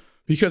happen,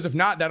 because if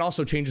not, that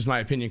also changes my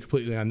opinion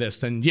completely on this.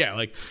 Then yeah,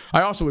 like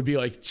I also would be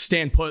like,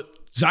 stand put.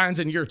 Zion's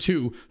in year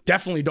 2.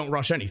 Definitely don't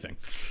rush anything.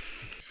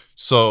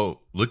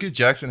 So look at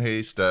Jackson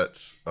Hayes'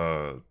 stats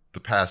the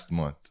past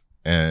month,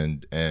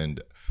 and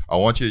I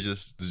want you to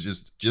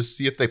just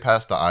see if they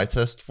pass the eye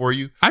test for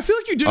you. I feel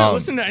like you didn't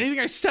listen to anything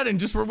I said and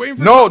just were waiting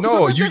for.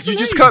 No, you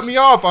just cut me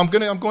off. I'm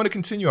going to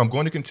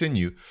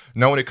continue.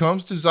 Now, when it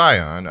comes to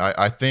Zion,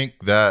 I think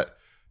that,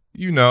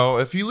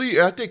 if he leaves,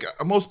 I think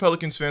most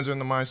Pelicans fans are in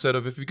the mindset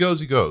of if he goes,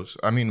 he goes.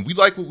 I mean, we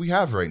like what we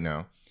have right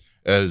now.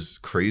 As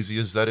crazy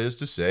as that is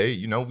to say,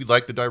 we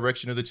like the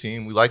direction of the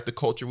team. We like the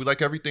culture. We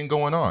like everything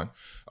going on.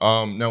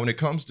 Now, when it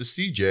comes to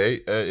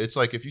CJ, it's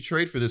like if you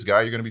trade for this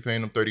guy, you're going to be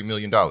paying him $30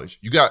 million.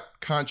 You got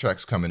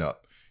contracts coming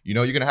up. You're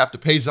going to have to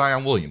pay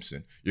Zion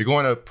Williamson. You're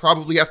going to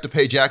probably have to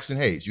pay Jackson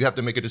Hayes. You have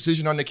to make a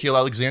decision on Nickeil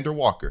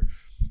Alexander-Walker.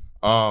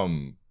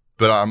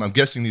 But I'm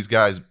guessing these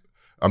guys,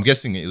 at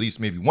least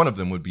maybe one of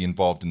them would be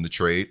involved in the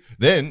trade.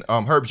 Then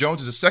Herb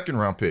Jones is a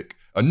second-round pick.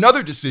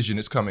 Another decision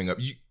is coming up.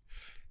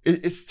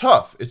 It's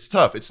tough.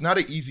 It's not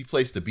an easy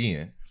place to be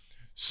in.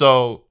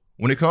 So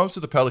when it comes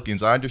to the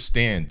Pelicans, I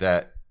understand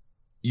that,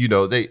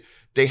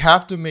 they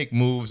have to make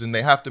moves and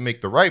they have to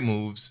make the right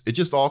moves. It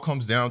just all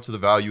comes down to the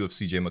value of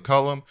CJ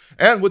McCollum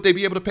and would they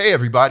be able to pay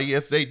everybody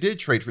if they did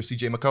trade for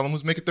CJ McCollum,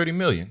 who's making $30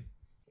 million.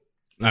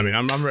 I mean,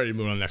 I'm ready to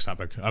move on to the next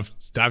topic. I've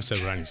said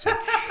what I need to say.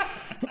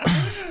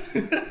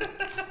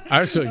 I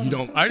just feel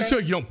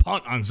like you don't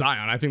punt on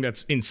Zion. I think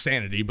that's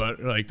insanity, but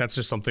that's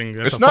just something.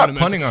 It's not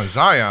punting on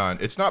Zion.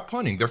 It's not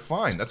punting. They're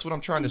fine. That's what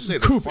I'm trying to say.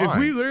 They're Coop, fine. if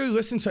we literally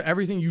listen to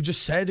everything you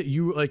just said,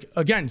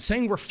 again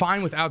saying we're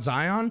fine without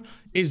Zion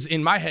is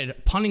in my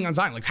head punting on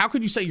Zion. Like, how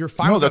could you say you're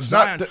fine without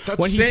Zion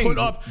when he put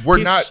up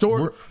his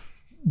store?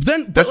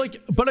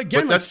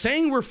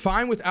 Saying we're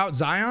fine without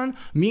Zion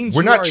means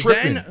we're not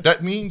tripping.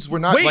 That means we're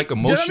not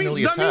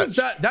emotionally attached.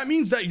 That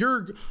means that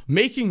you're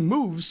making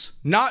moves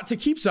not to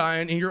keep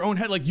Zion in your own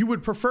head. Like you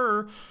would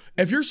prefer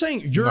if you're saying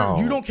you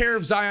don't care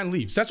if Zion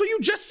leaves. That's what you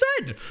just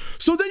said.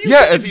 So then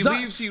if he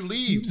leaves, he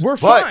leaves. We're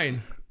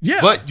fine. Yeah,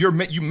 but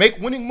you make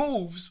winning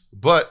moves,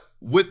 but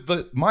with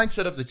the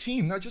mindset of the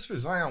team, not just for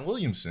Zion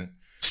Williamson.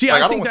 See,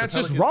 I think that's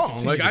just wrong.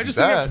 I just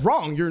think that's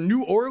wrong. You're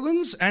New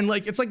Orleans, and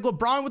it's like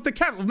LeBron with the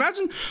Cavs.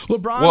 Imagine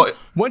LeBron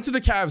went to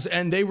the Cavs,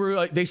 and they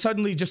were they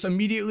suddenly just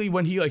immediately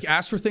when he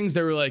asked for things,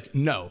 they were like,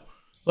 no.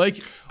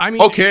 Imagine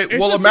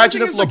if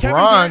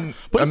LeBron.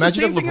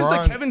 It's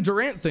the Kevin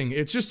Durant thing.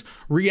 It's just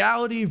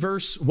reality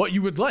versus what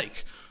you would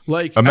like.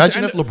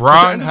 Imagine if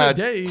LeBron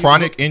had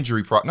chronic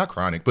injury, not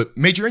chronic, but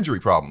major injury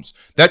problems.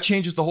 That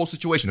changes the whole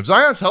situation. If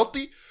Zion's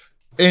healthy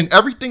and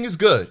everything is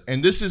good,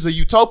 and this is a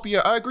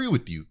utopia, I agree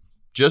with you.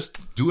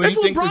 Just do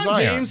anything for Zion. If LeBron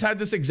James had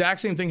this exact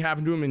same thing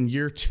happen to him in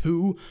year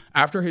 2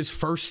 after his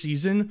first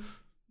season,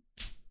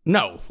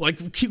 no.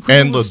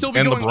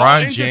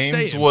 LeBron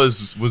James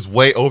was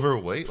way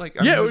overweight.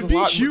 It would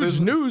be huge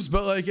news,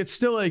 but it's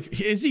still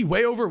is he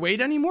way overweight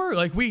anymore?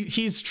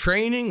 He's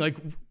training.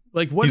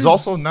 He's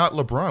also not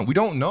LeBron. We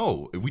don't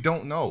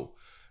know.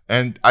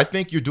 And I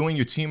think you're doing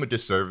your team a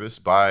disservice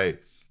by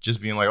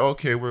just being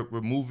okay, we're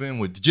moving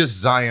with just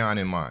Zion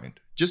in mind.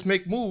 Just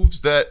make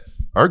moves that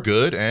are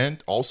good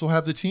and also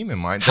have the team in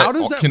mind. How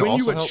does that win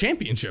you a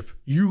championship?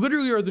 You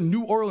literally are the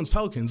New Orleans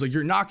Pelicans.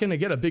 You're not going to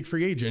get a big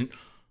free agent.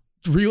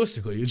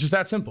 Realistically, it's just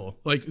that simple.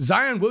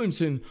 Zion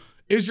Williamson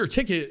is your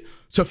ticket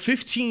to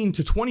 15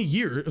 to 20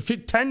 years,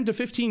 10 to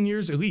 15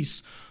 years at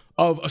least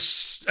of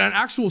an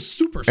actual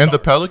superstar. And the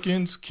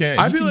Pelicans can't.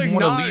 I feel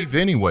want to leave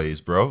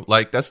anyways, bro.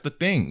 That's the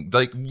thing.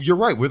 You're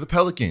right. We're the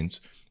Pelicans.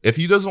 If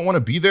he doesn't want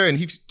to be there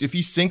and if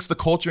he sinks the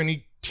culture and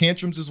he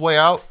tantrums his way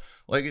out,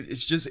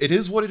 it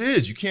is what it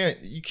is. You can't,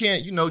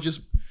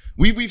 just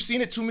we've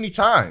seen it too many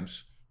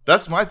times.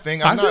 That's my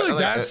thing. I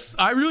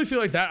really feel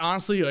like that,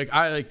 honestly.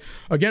 I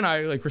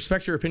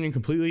respect your opinion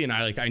completely, and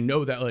I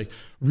know that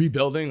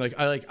rebuilding.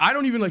 I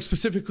don't even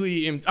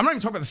specifically. I'm not even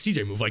talking about the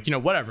CJ move.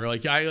 Whatever.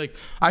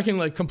 I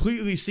can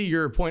completely see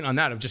your point on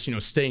that of just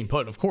staying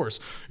put. Of course,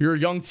 you're a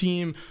young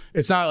team.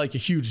 It's not a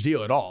huge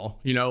deal at all.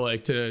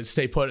 To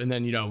stay put and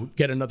then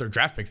get another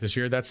draft pick this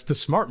year. That's the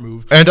smart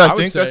move. And I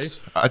think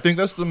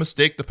that's the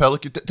mistake.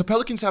 The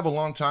Pelicans have a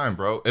long time,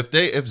 bro.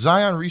 If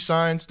Zion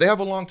resigns, they have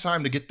a long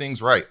time to get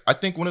things right. I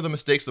think one of the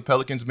mistakes the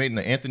Pelicans made in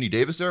the Anthony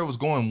Davis era was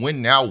going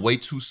win now way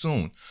too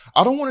soon.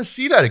 I don't want to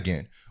see that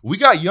again. We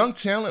got young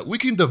talent. We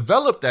can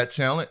develop that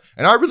talent.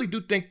 And I really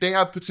do think they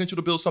have potential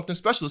to build something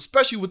special,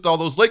 especially with all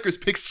those Lakers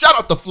picks. Shout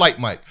out to Flight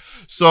Mike.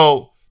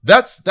 So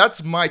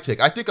that's my take.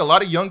 I think a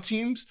lot of young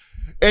teams,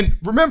 and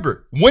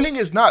remember, winning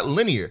is not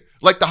linear.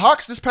 The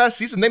Hawks this past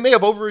season, they may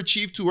have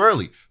overachieved too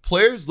early.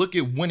 Players look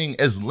at winning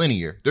as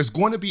linear. There's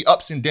going to be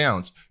ups and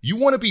downs. You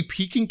want to be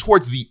peaking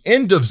towards the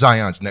end of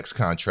Zion's next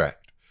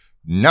contract,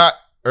 not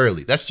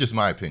early. That's just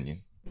my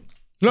opinion.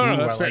 No,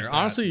 that's fair.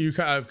 Honestly,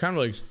 I've kind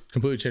of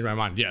completely changed my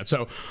mind. Yeah,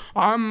 so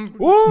I don't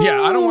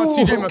want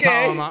CJ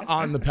McCollum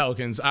on the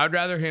Pelicans. I'd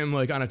rather him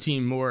on a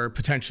team more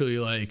potentially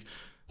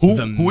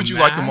who would you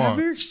like him on?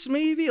 Mavericks,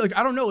 maybe.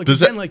 I don't know.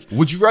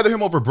 Would you rather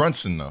him over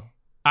Brunson though?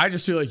 I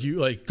just feel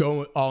you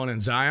go all in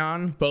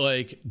Zion, but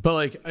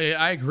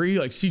I agree.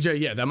 CJ,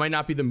 yeah, that might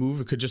not be the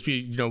move. It could just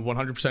be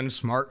 100% a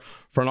smart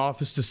front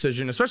office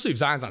decision, especially if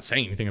Zion's not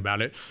saying anything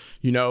about it.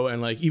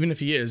 And even if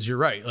he is, you're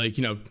right.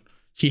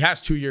 he has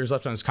 2 years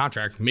left on his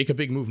contract. Make a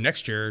big move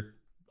next year.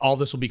 All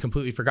this will be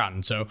completely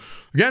forgotten. So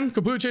again,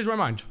 completely changed my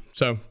mind.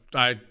 So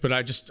I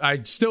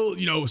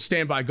still,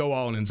 stand by go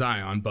all in in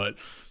Zion, but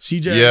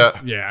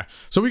CJ, yeah.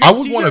 So we got I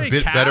would CJ, want a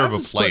bit Cavs, better of a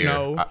player.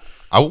 No,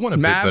 I would want a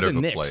bit Mavs better and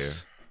of a Knicks. player.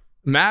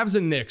 Mavs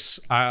and Knicks.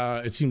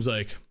 It seems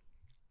like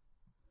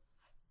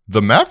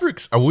The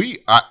Mavericks, I'm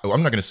not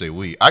going to say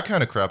we. I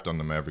kind of crapped on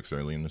the Mavericks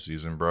early in the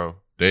season, bro.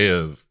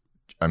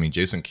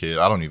 Jason Kidd,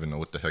 I don't even know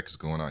what the heck is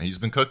going on. He's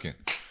been cooking.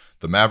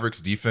 The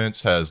Mavericks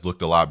defense has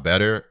looked a lot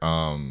better.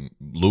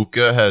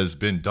 Luka has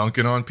been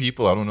dunking on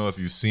people. I don't know if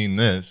you've seen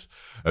this.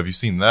 Have you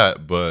seen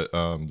that? But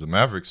the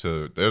Mavericks,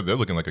 they're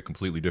looking like a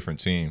completely different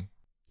team.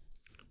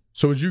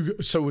 So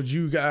would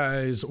you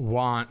guys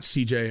want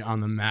CJ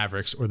on the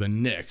Mavericks or the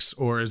Knicks,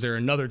 or is there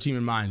another team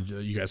in mind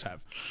that you guys have?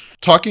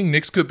 Talking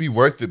Knicks could be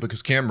worth it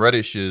because Cam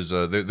Reddish is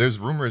there's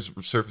rumors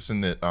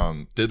surfacing that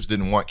Thibs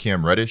didn't want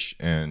Cam Reddish,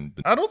 and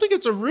I don't think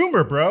it's a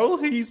rumor, bro.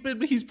 He's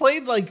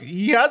played like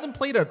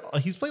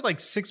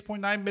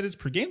 6.9 minutes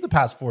per game the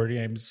past 4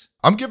 games.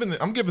 I'm giving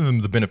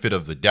them the benefit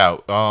of the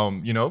doubt. I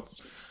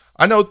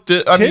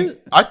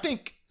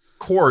think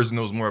Kors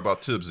knows more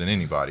about Thibs than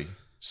anybody.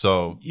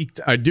 So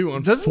I do,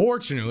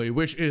 unfortunately,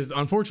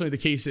 the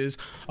case is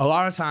a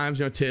lot of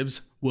times,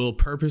 Thibs will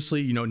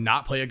purposely,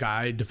 not play a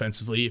guy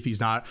defensively if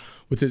he's not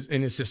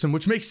in his system,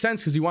 which makes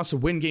sense because he wants to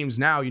win games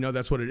now.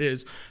 That's what it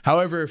is.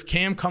 However, if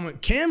Cam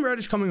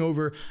Reddish coming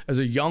over as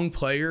a young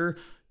player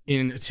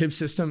in a Thibs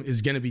system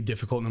is going to be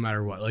difficult no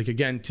matter what. Like,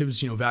 again,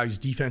 Thibs, values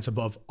defense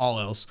above all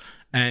else.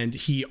 And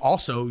he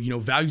also,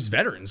 values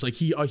veterans. Like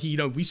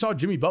we saw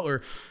Jimmy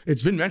Butler,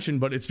 it's been mentioned,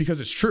 but it's because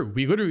it's true.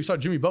 We literally saw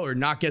Jimmy Butler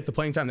not get the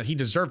playing time that he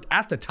deserved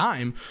at the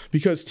time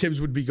because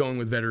Thibs would be going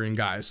with veteran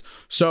guys.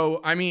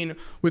 So,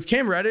 with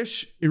Cam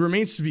Reddish, it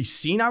remains to be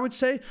seen, I would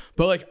say.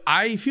 But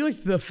I feel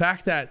like the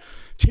fact that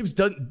Thibs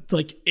doesn't,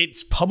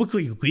 it's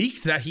publicly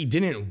leaked that he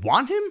didn't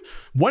want him.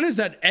 When has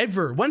that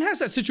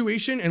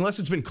situation, unless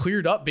it's been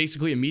cleared up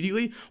basically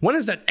immediately, when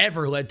has that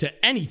ever led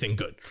to anything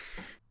good?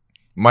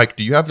 Mike,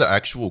 do you have the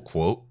actual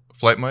quote,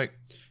 Flight Mike?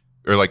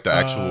 Or the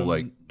actual,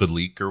 the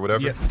leak or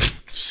whatever? Yeah.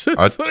 So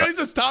it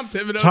says Tom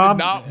Thibodeau did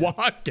not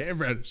want Cam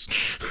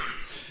Reddish.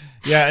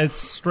 Yeah, it's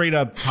straight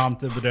up Tom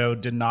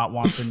Thibodeau did not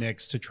want the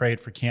Knicks to trade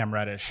for Cam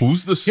Reddish.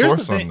 Who's the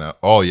source on that?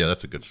 Oh, yeah,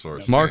 that's a good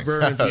source. Mark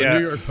Burns, the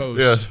New York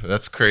Post. Yeah,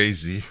 that's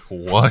crazy.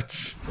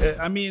 What?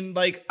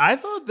 I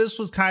thought this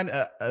was kind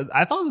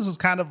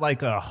of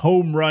like a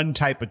home run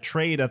type of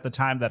trade at the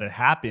time that it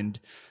happened.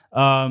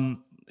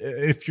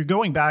 If you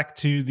go back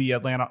to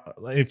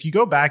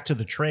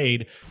the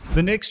trade,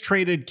 the Knicks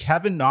traded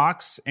Kevin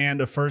Knox and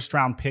a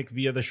first-round pick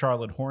via the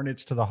Charlotte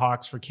Hornets to the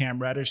Hawks for Cam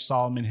Reddish,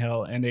 Solomon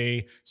Hill, and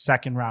a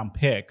second-round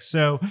pick.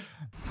 So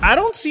I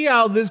don't see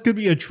how this could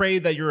be a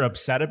trade that you're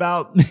upset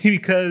about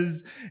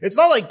because it's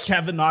not like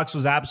Kevin Knox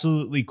was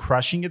absolutely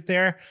crushing it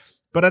there.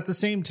 But at the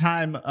same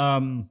time,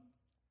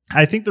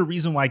 I think the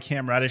reason why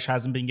Cam Reddish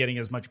hasn't been getting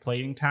as much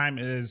playing time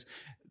is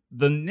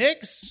the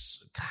Knicks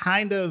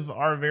kind of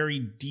are very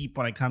deep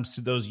when it comes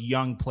to those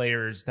young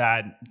players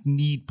that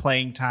need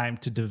playing time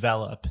to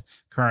develop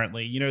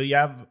currently. You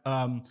have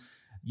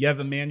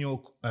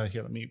Emmanuel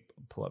here, let me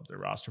pull up their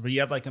roster, but you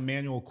have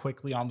Emmanuel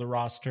quickly on the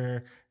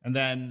roster, and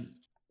then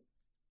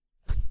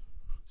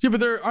but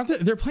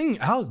they're playing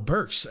Alec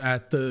Burks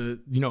at the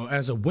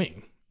as a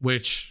wing,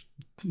 which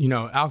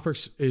Alec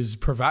Burks is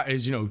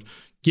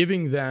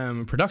giving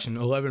them production,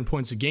 11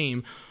 points a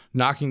game,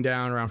 knocking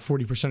down around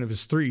 40% of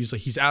his threes.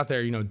 He's out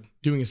there,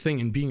 doing his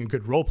thing and being a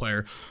good role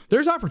player.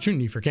 There's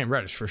opportunity for Cam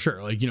Reddish for sure.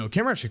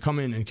 Cam Reddish could come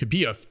in and could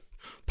be a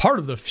part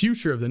of the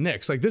future of the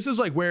Knicks. This is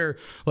where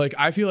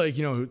I feel like,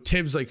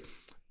 Thibs,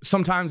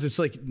 sometimes it's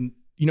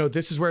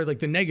this is where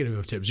the negative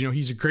of Thibs,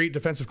 he's a great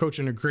defensive coach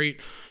and a great,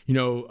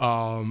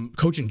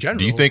 coach in general.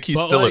 Do you think he's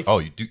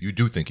you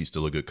do think he's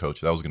still a good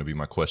coach? That was going to be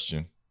my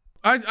question.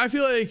 I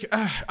feel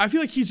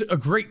like he's a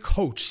great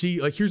coach. See,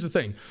 here's the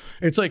thing.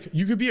 It's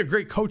you could be a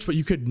great coach, but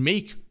you could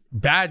make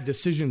bad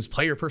decisions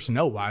player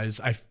personnel wise.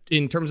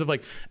 In terms of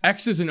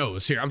X's and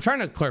O's here. I'm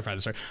trying to clarify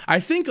this. I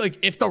think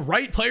if the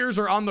right players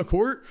are on the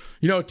court,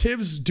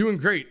 Thibs doing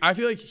great. I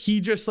feel like he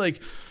just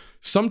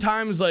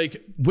sometimes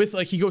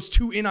he goes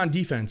too in on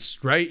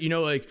defense, right?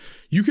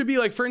 You could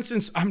be for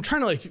instance, I'm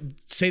trying to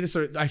say this,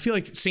 I feel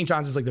like St.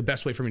 John's is the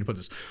best way for me to put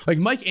this.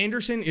 Mike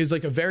Anderson is a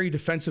very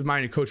defensive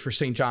minded coach for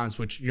St. John's,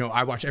 which,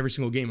 I watch every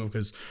single game of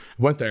because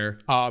I went there.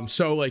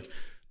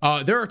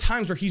 There are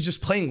times where he's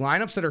just playing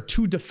lineups that are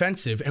too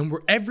defensive and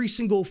where every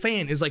single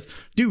fan is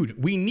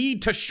dude, we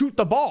need to shoot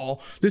the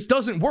ball. This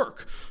doesn't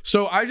work.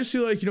 So I just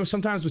feel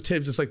sometimes with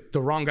Thibs, it's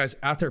the wrong guys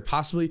out there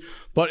possibly,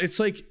 but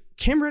it's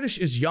Cam Reddish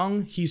is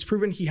young. He's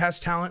proven he has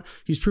talent.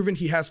 He's proven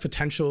he has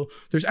potential.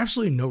 There's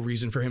absolutely no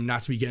reason for him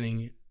not to be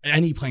getting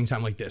any playing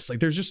time like this.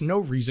 There's just no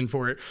reason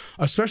for it,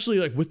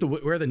 especially with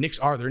where the Knicks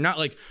are. They're not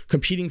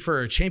competing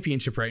for a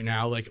championship right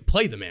now.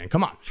 Play the man.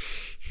 Come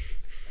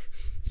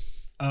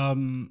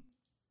on.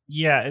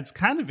 Yeah, it's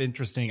kind of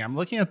interesting. I'm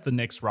looking at the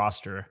Knicks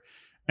roster,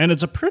 and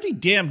it's a pretty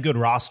damn good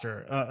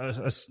roster.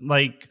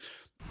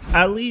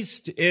 At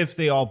least if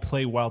they all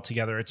play well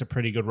together, it's a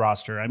pretty good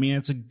roster. I mean,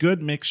 it's a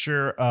good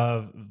mixture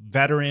of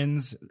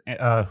veterans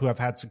who have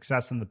had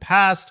success in the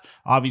past.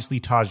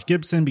 Obviously, Taj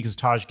Gibson, because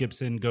Taj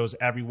Gibson goes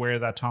everywhere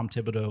that Tom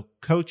Thibodeau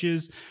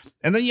coaches.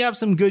 And then you have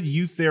some good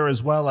youth there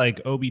as well,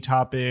 like Obi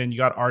Toppin. You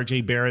got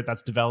RJ Barrett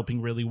that's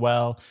developing really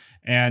well.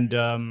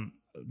 And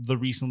the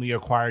recently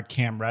acquired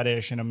Cam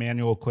Reddish and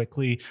Emmanuel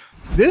Quickly.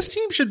 This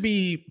team should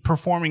be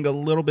performing a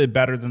little bit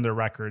better than their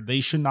record. They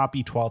should not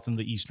be 12th in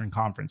the Eastern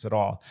Conference at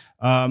all.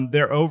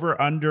 Their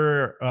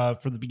over-under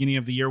for the beginning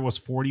of the year was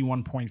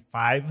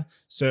 41.5.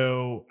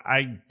 So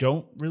I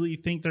don't really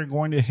think they're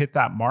going to hit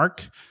that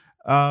mark.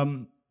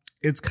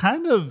 It's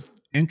kind of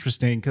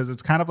interesting because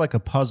it's kind of like a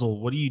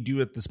puzzle. What do you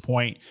do at this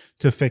point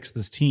to fix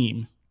this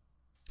team?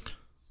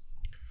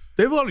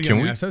 They have a lot of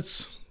young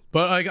assets.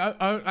 But like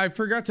I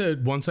forgot to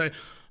once say,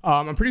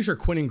 I'm pretty sure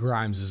Quentin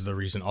Grimes is the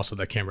reason also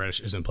that Cam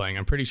Reddish isn't playing.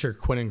 I'm pretty sure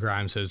Quentin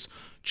Grimes has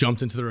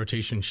jumped into the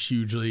rotation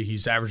hugely.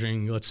 He's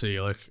averaging, let's see,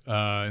 like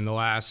in the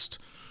last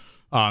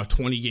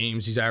 20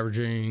 games, he's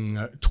averaging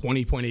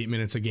 20.8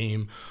 minutes a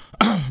game.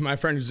 My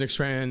friend who's a Knicks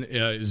fan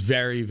is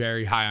very,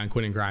 very high on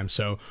Quentin Grimes.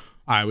 So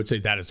I would say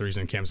that is the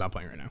reason Cam's not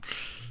playing right now.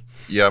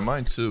 Yeah,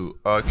 mine too.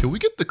 Can we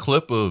get the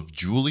clip of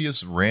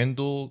Julius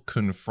Randle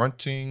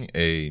confronting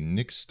a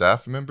Knicks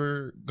staff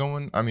member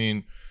going? I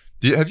mean,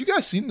 have you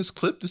guys seen this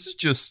clip? This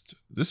is.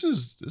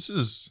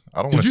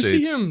 I don't want to say. Did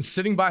you see him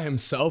sitting by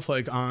himself,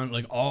 like on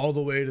like all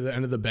the way to the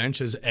end of the bench,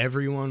 as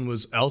everyone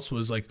else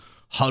was like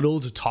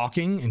huddled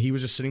talking, and he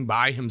was just sitting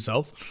by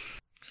himself?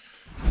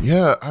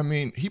 Yeah, I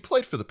mean, he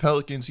played for the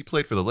Pelicans. He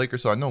played for the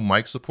Lakers, so I know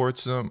Mike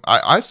supports him.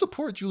 I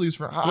support Julius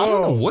Randle. I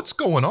don't know what's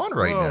going on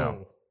right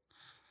now.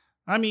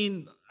 I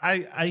mean,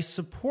 I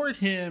support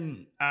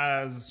him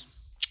as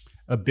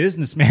a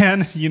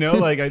businessman, you know,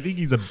 like I think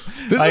he's a.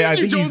 I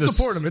think you don't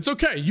support him. It's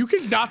okay. You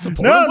can not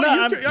support him.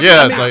 You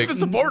have to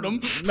support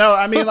him. No,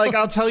 I mean, like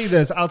I'll tell you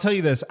this.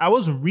 I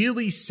was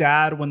really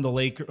sad when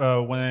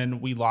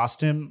when we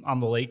lost him on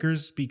the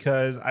Lakers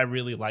because I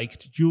really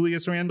liked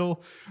Julius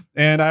Randle,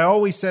 and I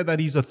always said that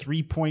he's a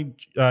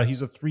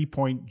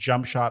 3-point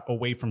jump shot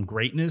away from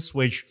greatness,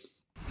 which.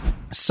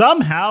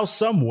 Somehow,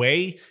 some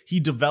way,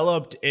 he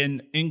developed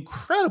an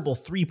incredible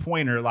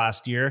three-pointer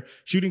last year,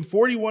 shooting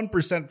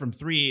 41% from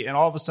three, and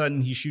all of a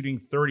sudden he's shooting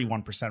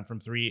 31% from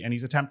three, and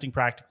he's attempting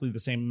practically the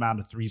same amount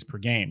of threes per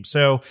game.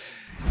 So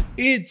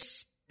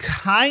it's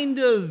kind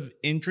of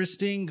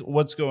interesting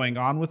what's going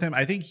on with him.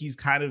 I think he's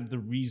kind of the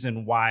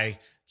reason why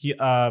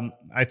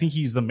I think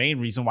he's the main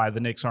reason why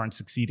the Knicks aren't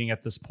succeeding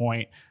at this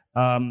point.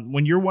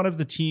 When you're one of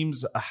the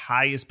team's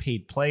highest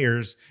paid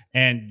players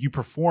and you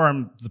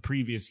perform the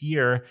previous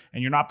year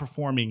and you're not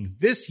performing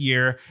this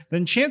year,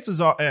 then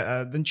chances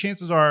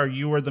are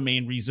you are the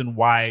main reason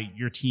why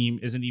your team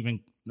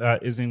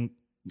isn't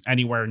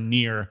anywhere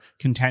near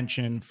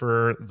contention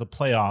for the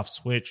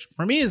playoffs, which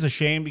for me is a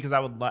shame because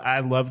I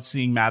loved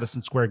seeing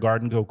Madison Square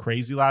Garden go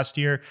crazy last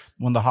year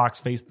when the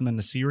Hawks faced them in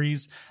the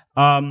series.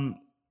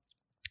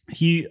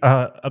 He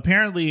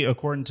apparently,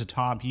 according to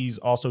Tom, he's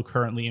also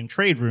currently in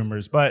trade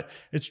rumors, but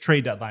it's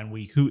trade deadline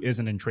week. Who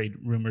isn't in trade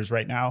rumors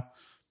right now?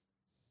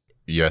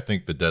 Yeah, I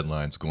think the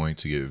deadline's going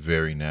to get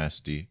very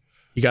nasty.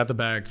 He got the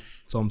bag.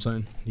 That's all I'm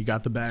saying. He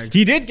got the bag.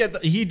 He did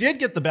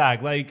get the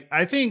bag. Like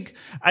I think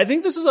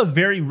this is a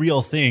very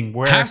real thing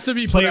where it has to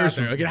be players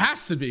put out there. Like it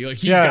has to be. Like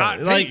he got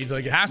paid.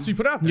 Like it has to be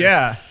put out there.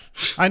 Yeah,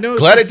 I know.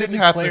 Glad it didn't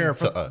happen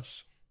to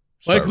us.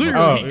 Like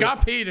literally, he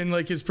got paid, and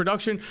like his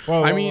production,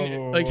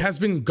 has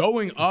been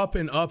going up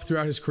and up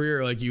throughout his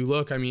career. Like you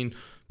look, I mean,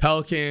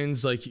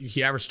 Pelicans, like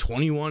he averaged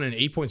 21 and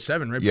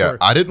 8.7. Right? Yeah,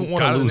 I didn't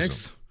want to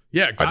lose him.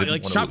 Yeah,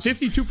 shot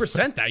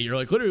 52% that year.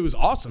 Like literally, it was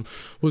awesome.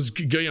 Was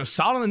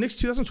solid on the Knicks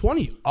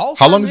 2020. How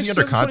long is he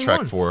under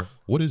contract for?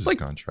 What is his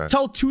contract?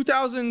 Till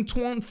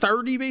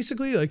 2030,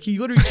 basically. Like he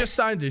literally just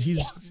signed it.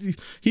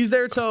 He's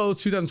there till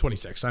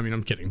 2026. I mean,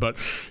 I'm kidding, but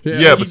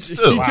but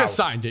still, he just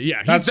signed it.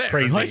 Yeah, that's he's there.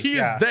 Crazy. Like he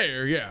is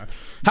there. Yeah.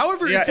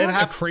 However, it's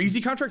not a crazy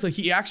contract. Like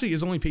he actually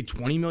is only paid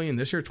 $20 million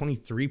this year,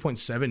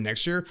 23.7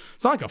 next year.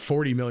 It's not like a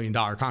 $40 million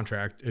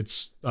contract.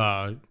 It's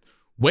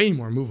way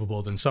more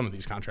movable than some of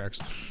these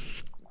contracts.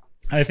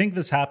 I think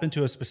this happened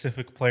to a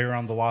specific player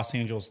on the Los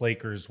Angeles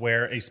Lakers,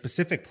 where a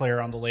specific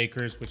player on the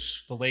Lakers,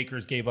 which the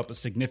Lakers gave up a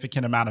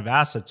significant amount of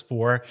assets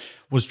for,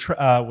 was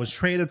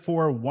traded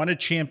for, won a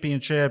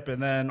championship, and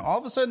then all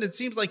of a sudden it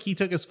seems like he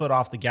took his foot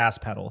off the gas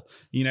pedal.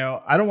 You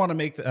know, I don't want to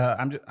make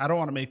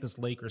this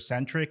Lakers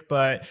centric,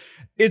 but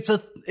it's a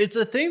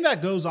thing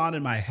that goes on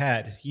in my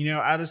head. You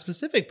know, at a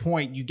specific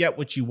point, you get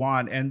what you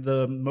want, and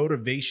the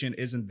motivation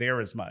isn't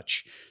there as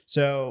much.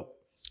 So.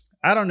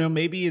 I don't know.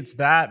 Maybe it's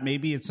that.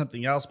 Maybe it's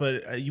something else.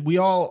 But we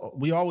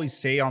always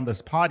say on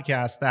this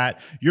podcast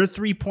that your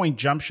 3-point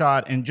jump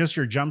shot and just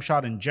your jump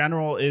shot in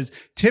general is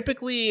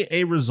typically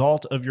a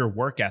result of your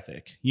work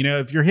ethic. You know,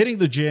 if you're hitting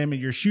the gym and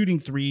you're shooting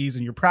threes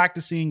and you're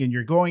practicing and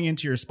you're going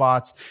into your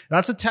spots,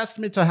 that's a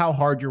testament to how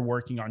hard you're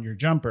working on your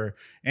jumper.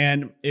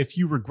 And if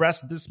you regress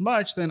this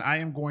much, then I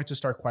am going to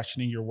start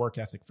questioning your work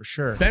ethic for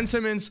sure. Ben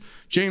Simmons,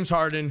 James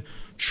Harden,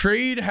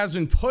 trade has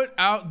been put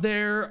out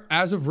there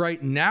as of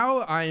right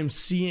now. I am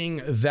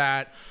seeing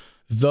that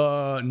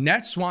the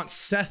Nets want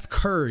Seth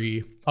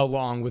Curry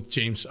along with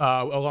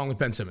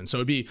Ben Simmons. So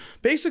it'd be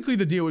basically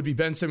the deal would be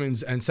Ben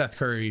Simmons and Seth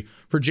Curry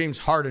for James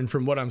Harden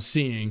from what I'm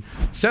seeing.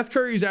 Seth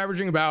Curry is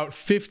averaging about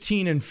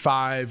 15 and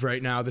 5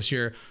 right now this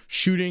year,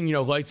 shooting,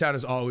 lights out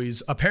as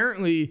always.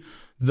 Apparently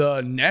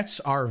the Nets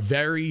are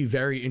very,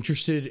 very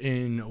interested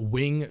in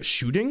wing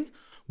shooting,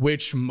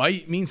 which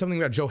might mean something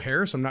about Joe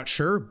Harris. I'm not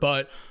sure,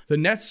 but the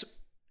Nets,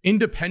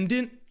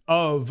 independent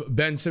of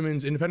Ben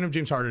Simmons, independent of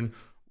James Harden,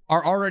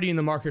 are already in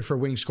the market for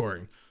wing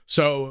scoring.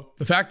 So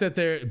the fact that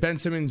they're Ben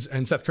Simmons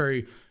and Seth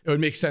Curry, it would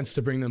make sense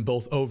to bring them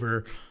both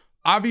over.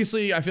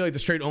 Obviously, I feel like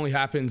this trade only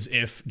happens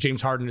if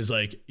James Harden is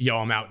like, yo,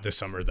 I'm out this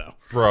summer though.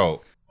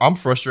 Bro, I'm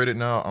frustrated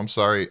now. I'm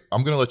sorry.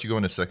 I'm going to let you go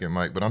in a second,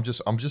 Mike, but I'm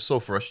just so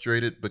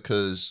frustrated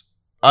because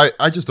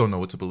I just don't know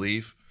what to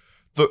believe.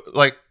 The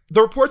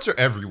reports are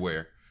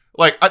everywhere.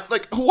 What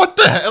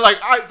the hell?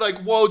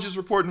 Woj is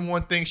reporting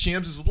one thing.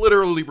 Shams is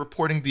literally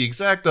reporting the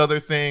exact other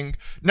thing.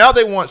 Now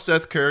they want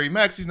Seth Curry.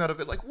 Maxi's not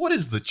of it. What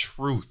is the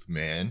truth,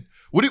 man?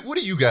 What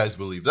do you guys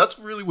believe? That's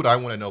really what I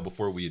want to know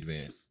before we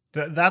advance.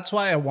 That's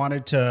why I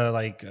wanted to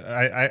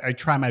I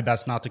try my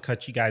best not to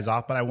cut you guys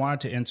off, but I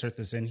wanted to insert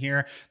this in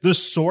here. The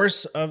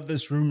source of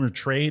this rumor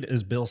trade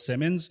is Bill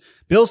Simmons.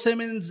 Bill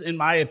Simmons, in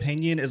my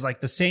opinion, is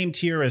like the same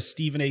tier as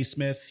Stephen A.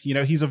 Smith.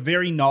 He's a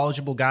very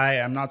knowledgeable guy.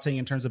 I'm not saying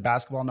in terms of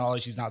basketball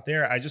knowledge, he's not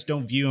there. I just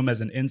don't view him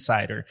as an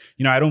insider.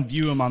 I don't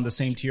view him on the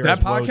same tier as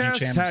Woj. That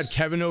podcast had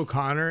Kevin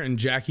O'Connor and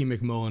Jackie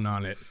McMullen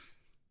on it.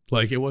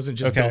 It wasn't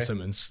just Bill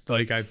Simmons.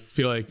 I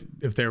feel like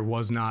if there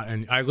was not,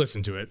 and I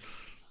listened to it,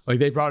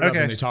 they brought it up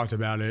and they talked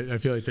about it. I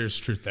feel like there's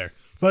truth there.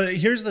 But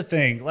here's the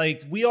thing,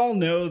 we all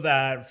know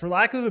that for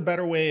lack of a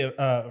better way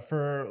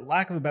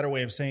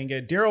of saying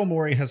it, Daryl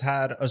Morey has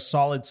had a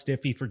solid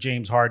stiffy for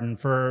James Harden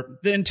for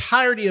the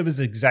entirety of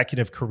his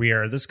executive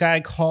career. This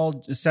guy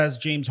says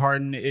James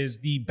Harden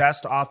is the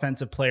best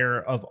offensive player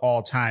of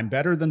all time,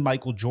 better than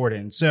Michael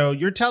Jordan. So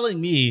you're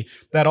telling me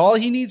that all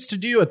he needs to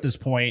do at this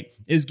point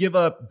is give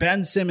up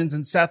Ben Simmons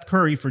and Seth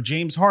Curry for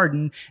James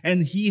Harden,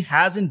 and he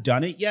hasn't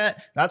done it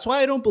yet? That's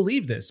why I don't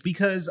believe this,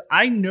 because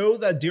I know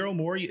that Daryl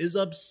Morey is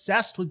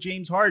obsessed with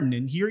James Harden.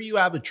 And here you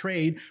have a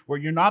trade where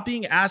you're not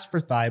being asked for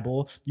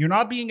Thibault, you're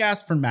not being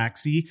asked for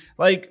Maxey.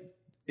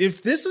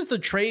 If this is the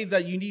trade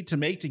that you need to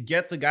make to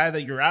get the guy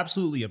that you're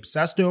absolutely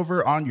obsessed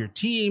over on your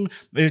team,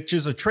 which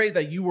is a trade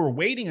that you were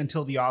waiting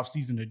until the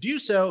offseason to do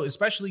so,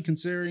 especially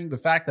considering the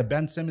fact that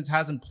Ben Simmons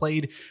hasn't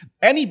played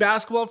any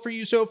basketball for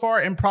you so far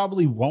and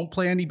probably won't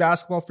play any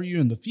basketball for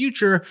you in the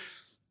future,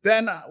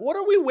 then what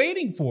are we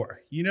waiting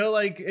for?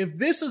 If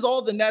this is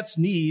all the Nets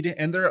need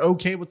and they're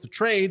okay with the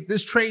trade,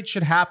 this trade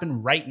should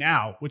happen right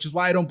now, which is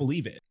why I don't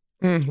believe it.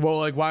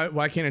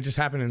 Why can't it just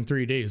happen in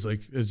 3 days?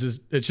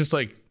 It's just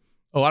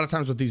a lot of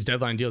times with these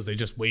deadline deals, they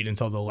just wait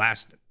until the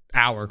last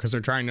hour because they're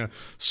trying to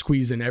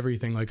squeeze in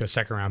everything like a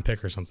second round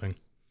pick or something.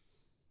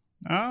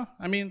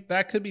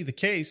 That could be the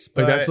case,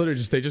 but that's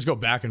literally they just go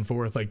back and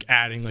forth,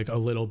 adding a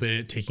little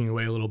bit, taking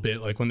away a little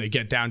bit, when they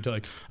get down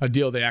to a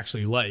deal they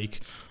actually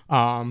like.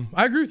 I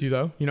agree with you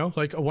though,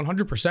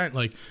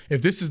 100%.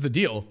 If this is the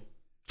deal,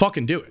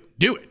 fucking do it.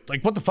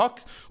 What the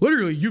fuck?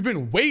 Literally, you've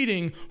been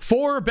waiting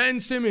for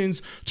Ben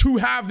Simmons to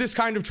have this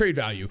kind of trade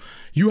value.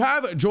 You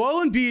have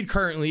Joel Embiid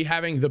currently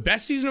having the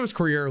best season of his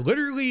career,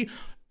 literally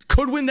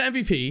could win the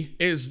MVP,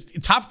 is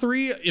top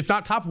 3, if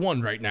not top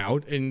 1 right now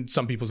in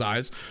some people's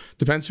eyes.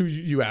 Depends who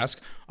you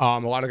ask. A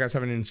lot of guys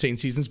having insane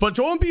seasons, but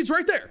Joel Embiid's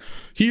right there.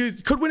 He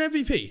could win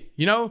MVP.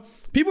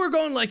 People are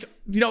going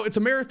it's a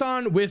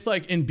marathon with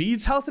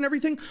Embiid's health and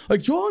everything.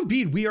 Joel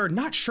Embiid, we are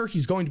not sure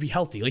he's going to be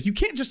healthy. You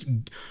can't just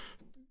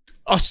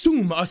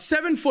assume a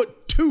 7'2",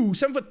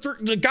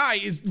 7'3" guy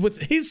is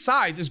with his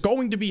size is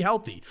going to be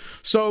healthy.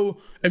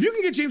 So if you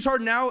can get James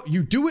Harden now,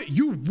 you do it.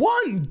 You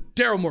won,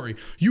 Daryl Morey.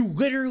 You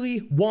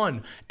literally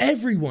won.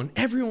 Everyone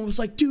was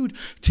like, dude,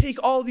 take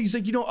all these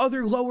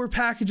other lower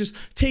packages.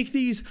 Take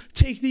these,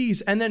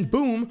 and then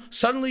boom,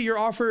 suddenly your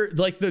offer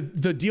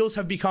the deals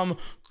have become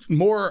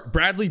more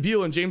Bradley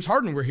Beal and James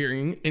Harden we're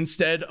hearing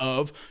instead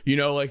of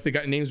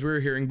the names we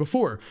were hearing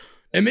before.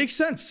 It makes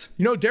sense.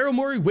 Daryl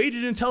Morey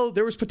waited until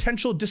there was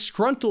potential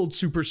disgruntled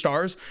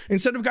superstars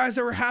instead of guys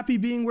that were happy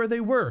being where they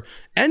were.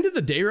 End of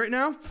the day right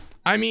now,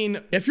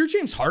 if you're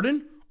James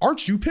Harden,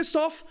 aren't you pissed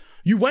off?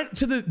 You went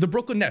to the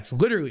Brooklyn Nets,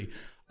 literally.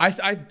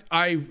 I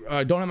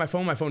don't have my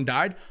phone. My phone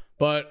died,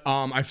 but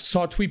I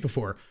saw a tweet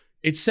before.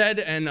 It said,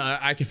 and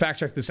I can fact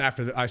check this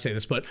after I say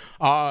this, but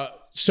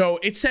so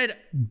it said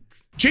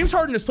James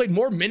Harden has played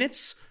more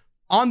minutes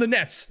on the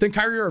Nets than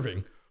Kyrie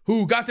Irving.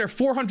 who got there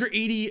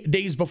 480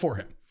 days before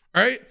him.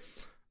 All right.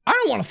 I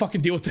don't want to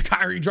fucking deal with the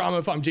Kyrie drama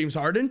if I'm James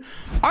Harden.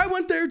 I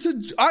went there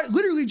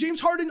literally,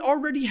 James Harden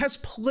already has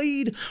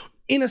played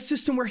in a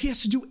system where he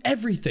has to do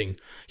everything.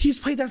 He's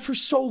played that for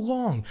so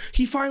long.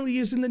 He finally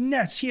is in the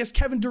Nets. He has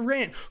Kevin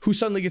Durant, who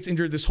suddenly gets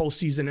injured this whole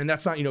season. And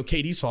that's not,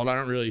 KD's fault.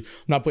 I'm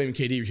not blaming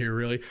KD here,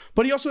 really.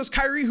 But he also has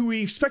Kyrie, who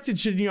we expected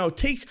to,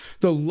 take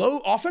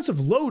the offensive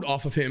load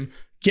off of him,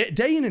 get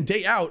day in and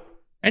day out.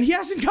 And he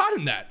hasn't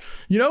gotten that,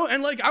 and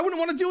I wouldn't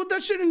want to deal with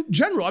that shit in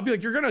general. I'd be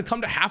like, you're going to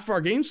come to half of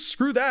our games?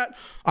 Screw that.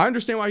 I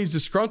understand why he's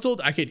disgruntled.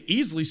 I could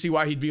easily see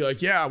why he'd be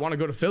like, yeah, I want to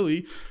go to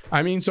Philly.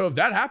 I mean, so if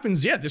that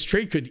happens, yeah, this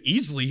trade could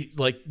easily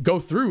go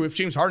through if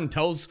James Harden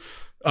tells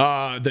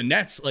the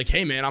Nets,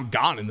 hey man, I'm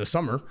gone in the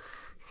summer.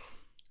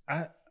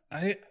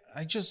 I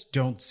just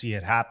don't see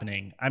it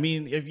happening. I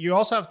mean, if you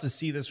also have to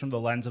see this from the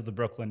lens of the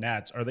Brooklyn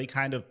Nets, are they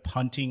kind of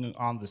punting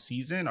on the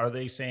season? Are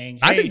they saying,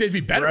 hey, I think they'd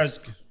be better.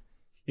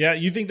 Yeah,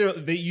 you think you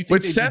think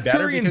with they'd Seth be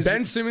better Curry and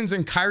Ben Simmons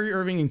and Kyrie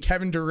Irving and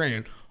Kevin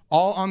Durant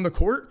all on the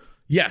court?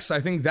 Yes,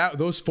 I think that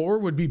those four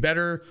would be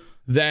better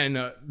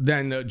than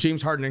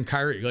James Harden and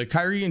Kyrie.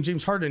 Kyrie and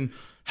James Harden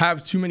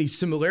have too many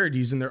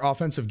similarities in their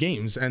offensive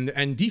games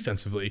and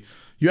defensively.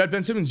 You add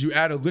Ben Simmons, you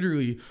add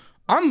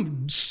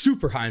I'm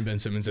super high on Ben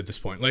Simmons at this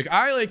point.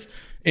 I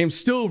am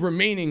still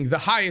remaining the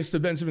highest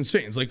of Ben Simmons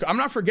fans. I'm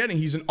not forgetting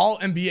he's an all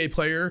NBA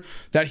player,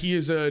 that he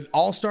is an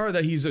all-star,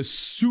 that he's a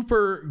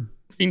super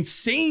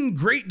insane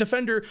great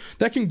defender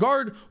that can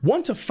guard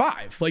 1 to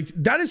 5.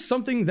 That is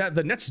something that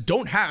the Nets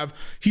don't have.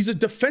 He's a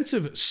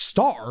defensive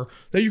star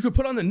that you could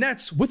put on the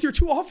Nets with your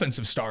two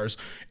offensive stars.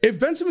 If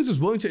Ben Simmons is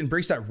willing to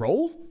embrace that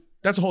role,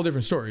 that's a whole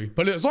different story.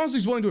 But as long as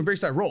he's willing to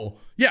embrace that role,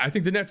 yeah, I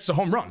think the Nets is a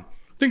home run.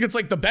 I think it's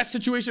the best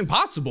situation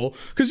possible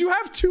because you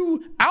have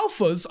two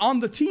alphas on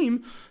the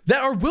team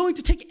that are willing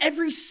to take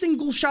every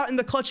single shot in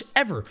the clutch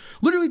ever.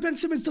 Literally, Ben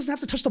Simmons doesn't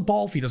have to touch the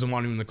ball if he doesn't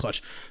want to in the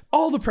clutch.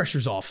 All the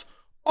pressure's off.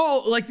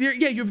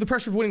 You have the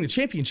pressure of winning the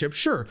championship,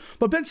 sure.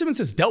 But Ben Simmons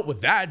has dealt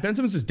with that. Ben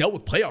Simmons has dealt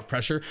with playoff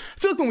pressure. I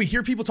feel like when we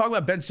hear people talk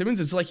about Ben Simmons,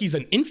 it's like he's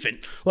an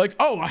infant.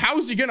 How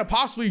is he going to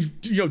possibly,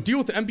 deal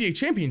with the NBA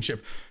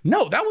championship?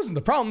 No, that wasn't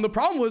the problem. The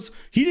problem was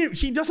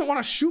he doesn't want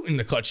to shoot in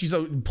the clutch. He's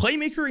a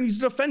playmaker and he's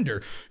a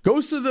defender.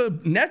 Goes to the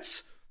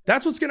Nets,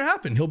 that's what's going to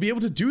happen. He'll be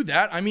able to do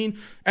that. I mean,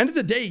 end of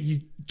the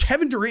day,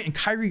 Kevin Durant and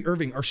Kyrie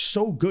Irving are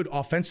so good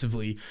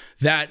offensively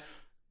that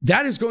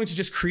is going to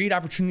just create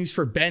opportunities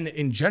for Ben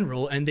in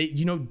general. And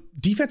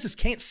defenses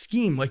can't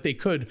scheme like they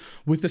could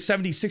with the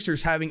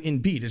 76ers having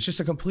Embiid. It's just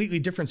a completely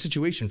different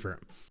situation for him.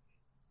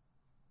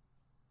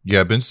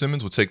 Yeah, Ben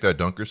Simmons would take that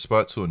dunker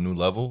spot to a new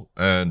level.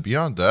 And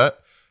beyond that,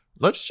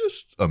 let's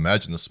just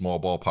imagine the small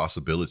ball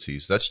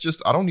possibilities.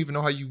 I don't even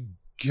know how you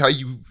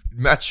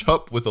match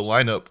up with a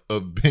lineup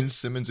of Ben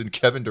Simmons and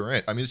Kevin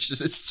Durant. I mean,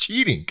 it's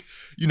cheating.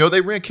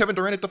 They ran Kevin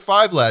Durant at the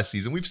 5 last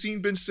season. We've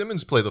seen Ben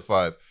Simmons play the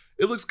 5.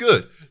 It looks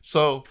good.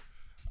 So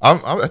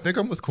I think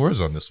I'm with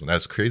Coors on this one.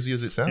 As crazy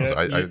as it sounds,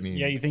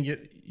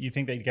 you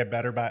think they'd get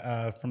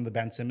better from the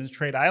Ben Simmons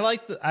trade. I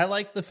like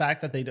the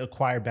fact that they'd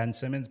acquire Ben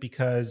Simmons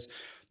because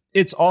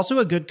it's also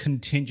a good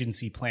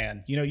contingency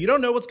plan. You don't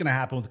know what's going to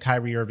happen with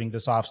Kyrie Irving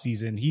this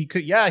offseason. He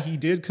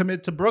did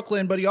commit to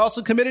Brooklyn, but he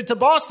also committed to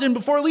Boston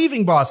before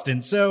leaving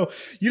Boston. So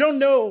you don't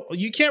know.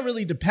 You can't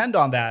really depend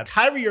on that.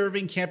 Kyrie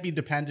Irving can't be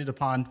depended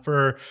upon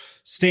for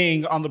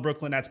staying on the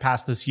Brooklyn Nets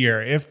past this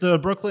year. If the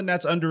Brooklyn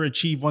Nets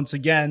underachieve once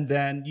again,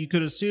 then you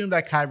could assume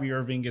that Kyrie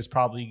Irving is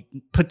probably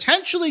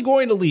potentially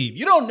going to leave.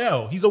 You don't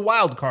know. He's a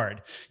wild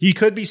card. He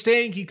could be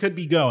staying. He could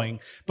be going.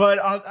 But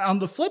on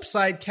the flip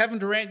side, Kevin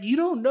Durant, you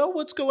don't know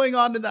what's going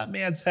on in that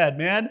man's head,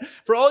 man.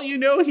 For all you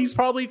know, he's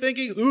probably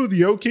thinking, ooh,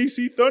 the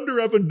OKC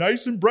Thunder have a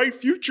nice and bright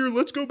future.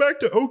 Let's go back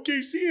to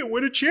OKC and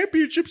win a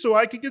championship so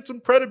I can get some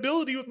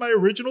credibility with my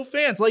original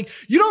fans.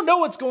 You don't know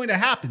what's going to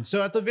happen.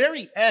 So at the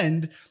very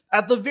end,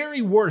 at the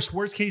very worst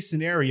case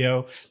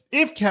scenario,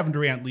 if Kevin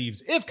Durant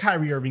leaves, if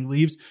Kyrie Irving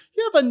leaves,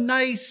 you have a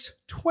nice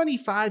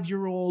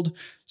 25-year-old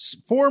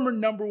former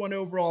number 1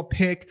 overall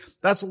pick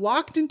that's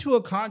locked into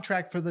a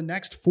contract for the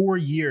next 4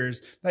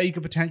 years that you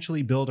could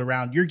potentially build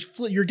around.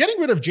 You're getting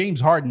rid of James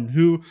Harden,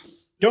 who,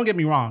 don't get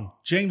me wrong,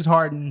 James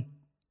Harden,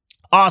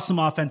 awesome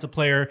offensive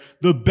player,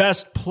 the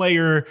best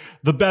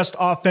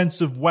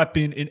offensive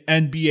weapon in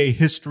NBA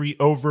history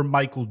over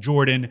Michael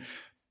Jordan.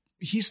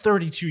 He's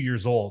 32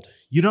 years old.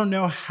 You don't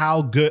know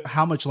how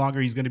much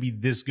longer he's going to be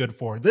this good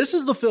for. This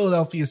is the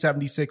Philadelphia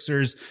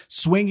 76ers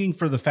swinging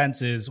for the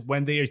fences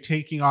when they are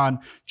taking on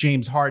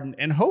James Harden,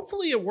 and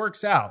hopefully it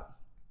works out.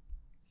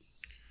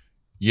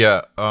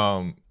 Yeah,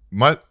 I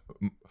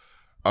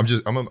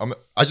just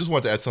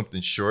wanted to add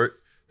something short,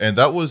 and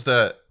that was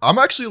that I'm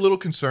actually a little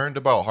concerned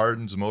about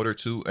Harden's motor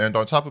too. And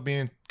on top of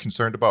being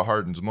concerned about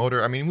Harden's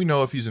motor, I mean, we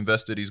know if he's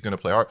invested, he's going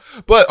to play hard.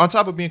 But on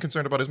top of being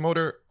concerned about his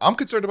motor, I'm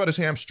concerned about his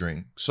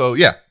hamstring. So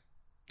yeah.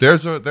 There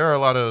are a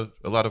lot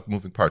of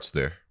moving parts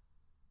there.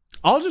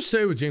 I'll just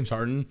say with James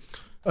Harden,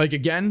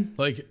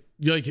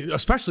 like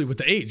especially with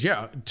the age,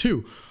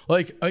 too.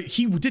 Like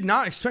he did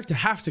not expect to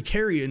have to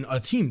carry a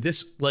team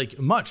this like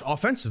much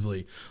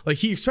offensively. Like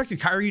he expected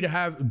Kyrie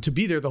to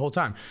be there the whole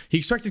time. He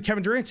expected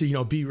Kevin Durant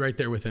to be right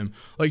there with him.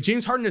 Like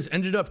James Harden has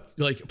ended up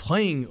like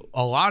playing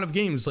a lot of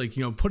games, like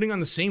putting on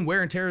the same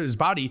wear and tear of his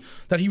body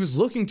that he was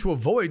looking to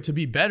avoid to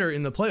be better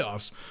in the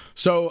playoffs.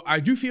 So I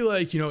do feel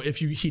like if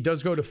he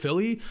does go to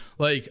Philly,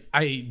 like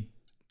I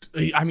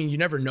mean you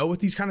never know with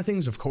these kind of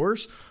things, of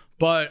course.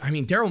 But I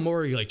mean, Daryl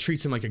Morey like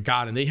treats him like a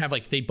god, and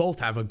they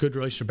both have a good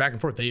relationship back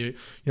and forth. They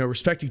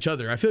respect each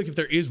other. I feel like if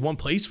there is one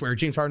place where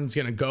James Harden's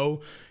gonna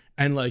go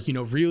and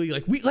really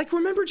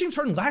remember James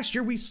Harden last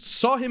year, we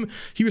saw him,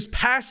 he was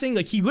passing,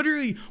 like he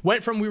literally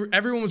went from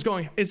everyone was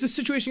going, is this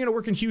situation going to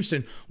work in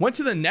Houston? Went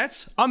to the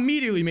Nets,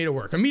 immediately made it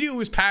work. Immediately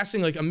was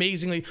passing like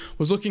amazingly,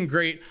 was looking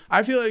great.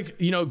 I feel like,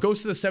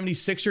 goes to the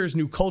 76ers,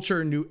 new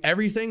culture, new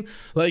everything.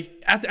 Like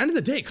at the end of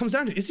the day, it comes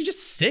down to, is he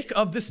just sick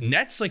of this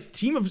Nets like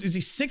team is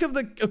he sick of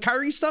the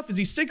Kyrie stuff? Is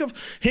he sick of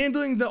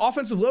handling the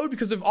offensive load?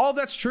 Because if all of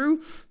that's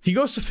true, he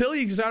goes to Philly,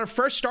 he's got a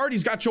fresh start,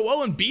 he's got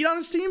Joel Embiid on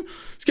his team.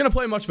 He's going to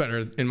play much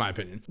better in my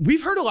opinion.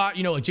 We've heard a lot,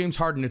 like James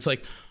Harden, it's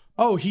like,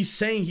 oh, he's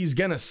saying he's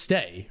gonna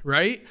stay,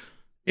 right?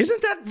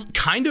 Isn't that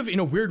kind of in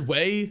a weird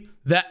way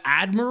the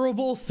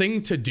admirable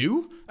thing to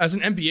do as an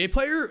NBA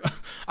player?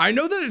 I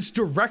know that it's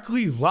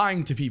directly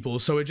lying to people,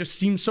 so it just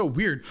seems so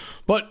weird.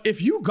 But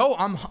if you go,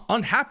 I'm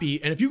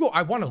unhappy, and if you go,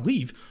 I want to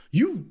leave,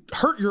 you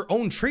hurt your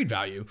own trade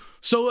value.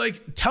 So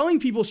like telling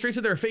people straight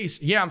to their face,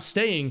 yeah, I'm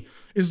staying,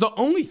 is the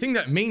only thing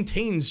that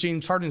maintains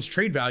James Harden's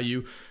trade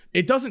value.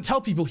 It doesn't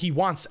tell people he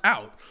wants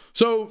out.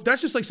 So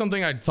that's just like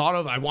something I thought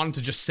of. I wanted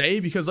to just say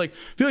because like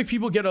I feel like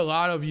people get a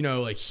lot of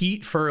like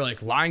heat for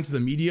like lying to the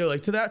media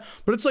like to that,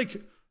 but it's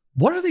like,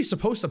 what are they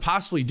supposed to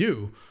possibly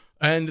do?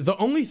 And the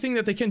only thing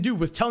that they can do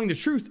with telling the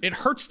truth, it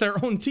hurts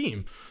their own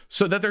team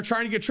so that they're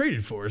trying to get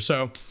traded for.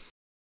 So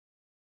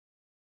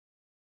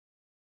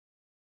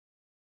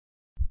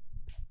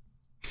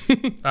all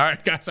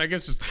right, guys, I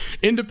guess just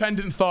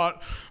independent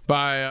thought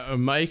by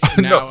Mike.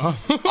 Now,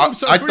 no,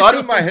 I thought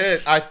in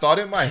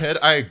my head,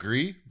 I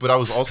agree, but I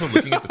was also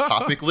looking at the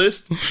topic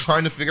list,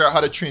 trying to figure out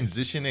how to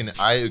transition and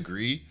I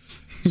agree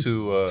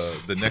to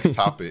the next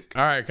topic.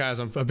 All right, guys,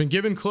 I've been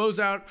given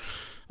closeout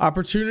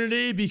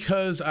opportunity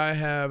because I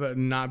have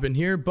not been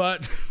here,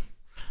 but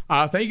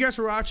thank you guys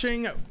for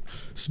watching.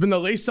 This has been the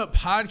Lace Up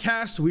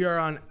Podcast. We are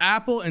on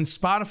Apple and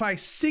Spotify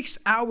 6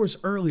 hours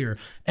earlier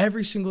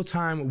every single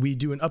time we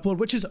do an upload,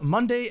 which is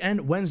Monday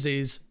and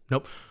Wednesdays.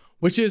 Nope.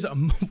 Which is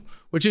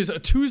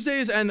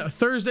Tuesdays and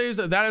Thursdays.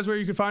 That is where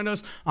you can find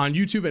us on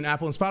YouTube and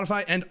Apple and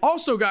Spotify. And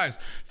also, guys,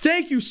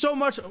 thank you so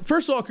much.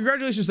 First of all,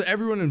 congratulations to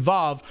everyone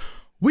involved.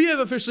 We have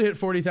officially hit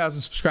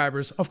 40,000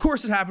 subscribers. Of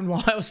course, it happened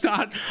while I was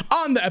not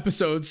on the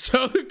episode.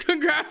 So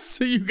congrats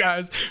to you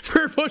guys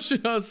for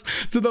pushing us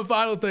to the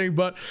final thing.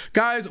 But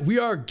guys, we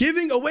are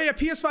giving away a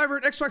PS5 or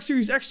an Xbox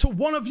Series X to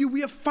one of you.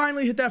 We have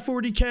finally hit that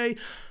 40K.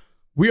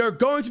 We are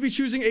going to be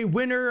choosing a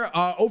winner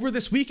over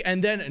this week,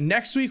 and then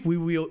next week we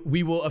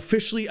will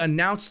officially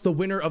announce the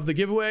winner of the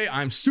giveaway.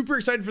 I'm super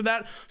excited for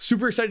that.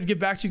 Super excited to give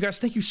back to you guys.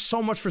 Thank you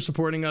so much for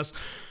supporting us.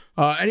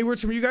 Any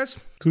words from you guys?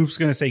 Coop's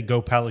gonna say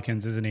go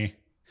Pelicans, isn't he?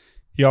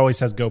 He always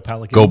says go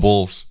Pelicans. Go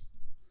Bulls.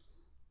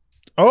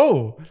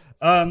 Oh.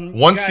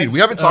 One seed. We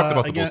haven't talked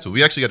about the Bulls too.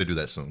 We actually got to do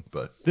that soon.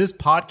 But this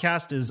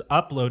podcast is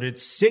uploaded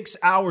 6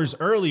 hours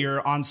earlier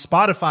on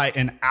Spotify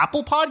and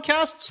Apple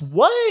Podcasts.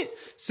 What?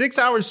 6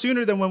 hours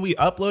sooner than when we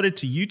uploaded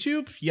to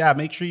YouTube? Yeah,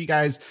 make sure you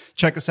guys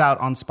check us out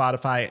on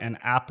Spotify and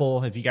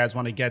Apple if you guys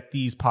want to get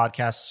these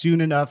podcasts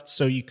soon enough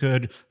so you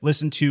could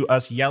listen to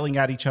us yelling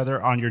at each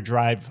other on your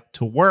drive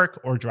to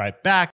work or drive back.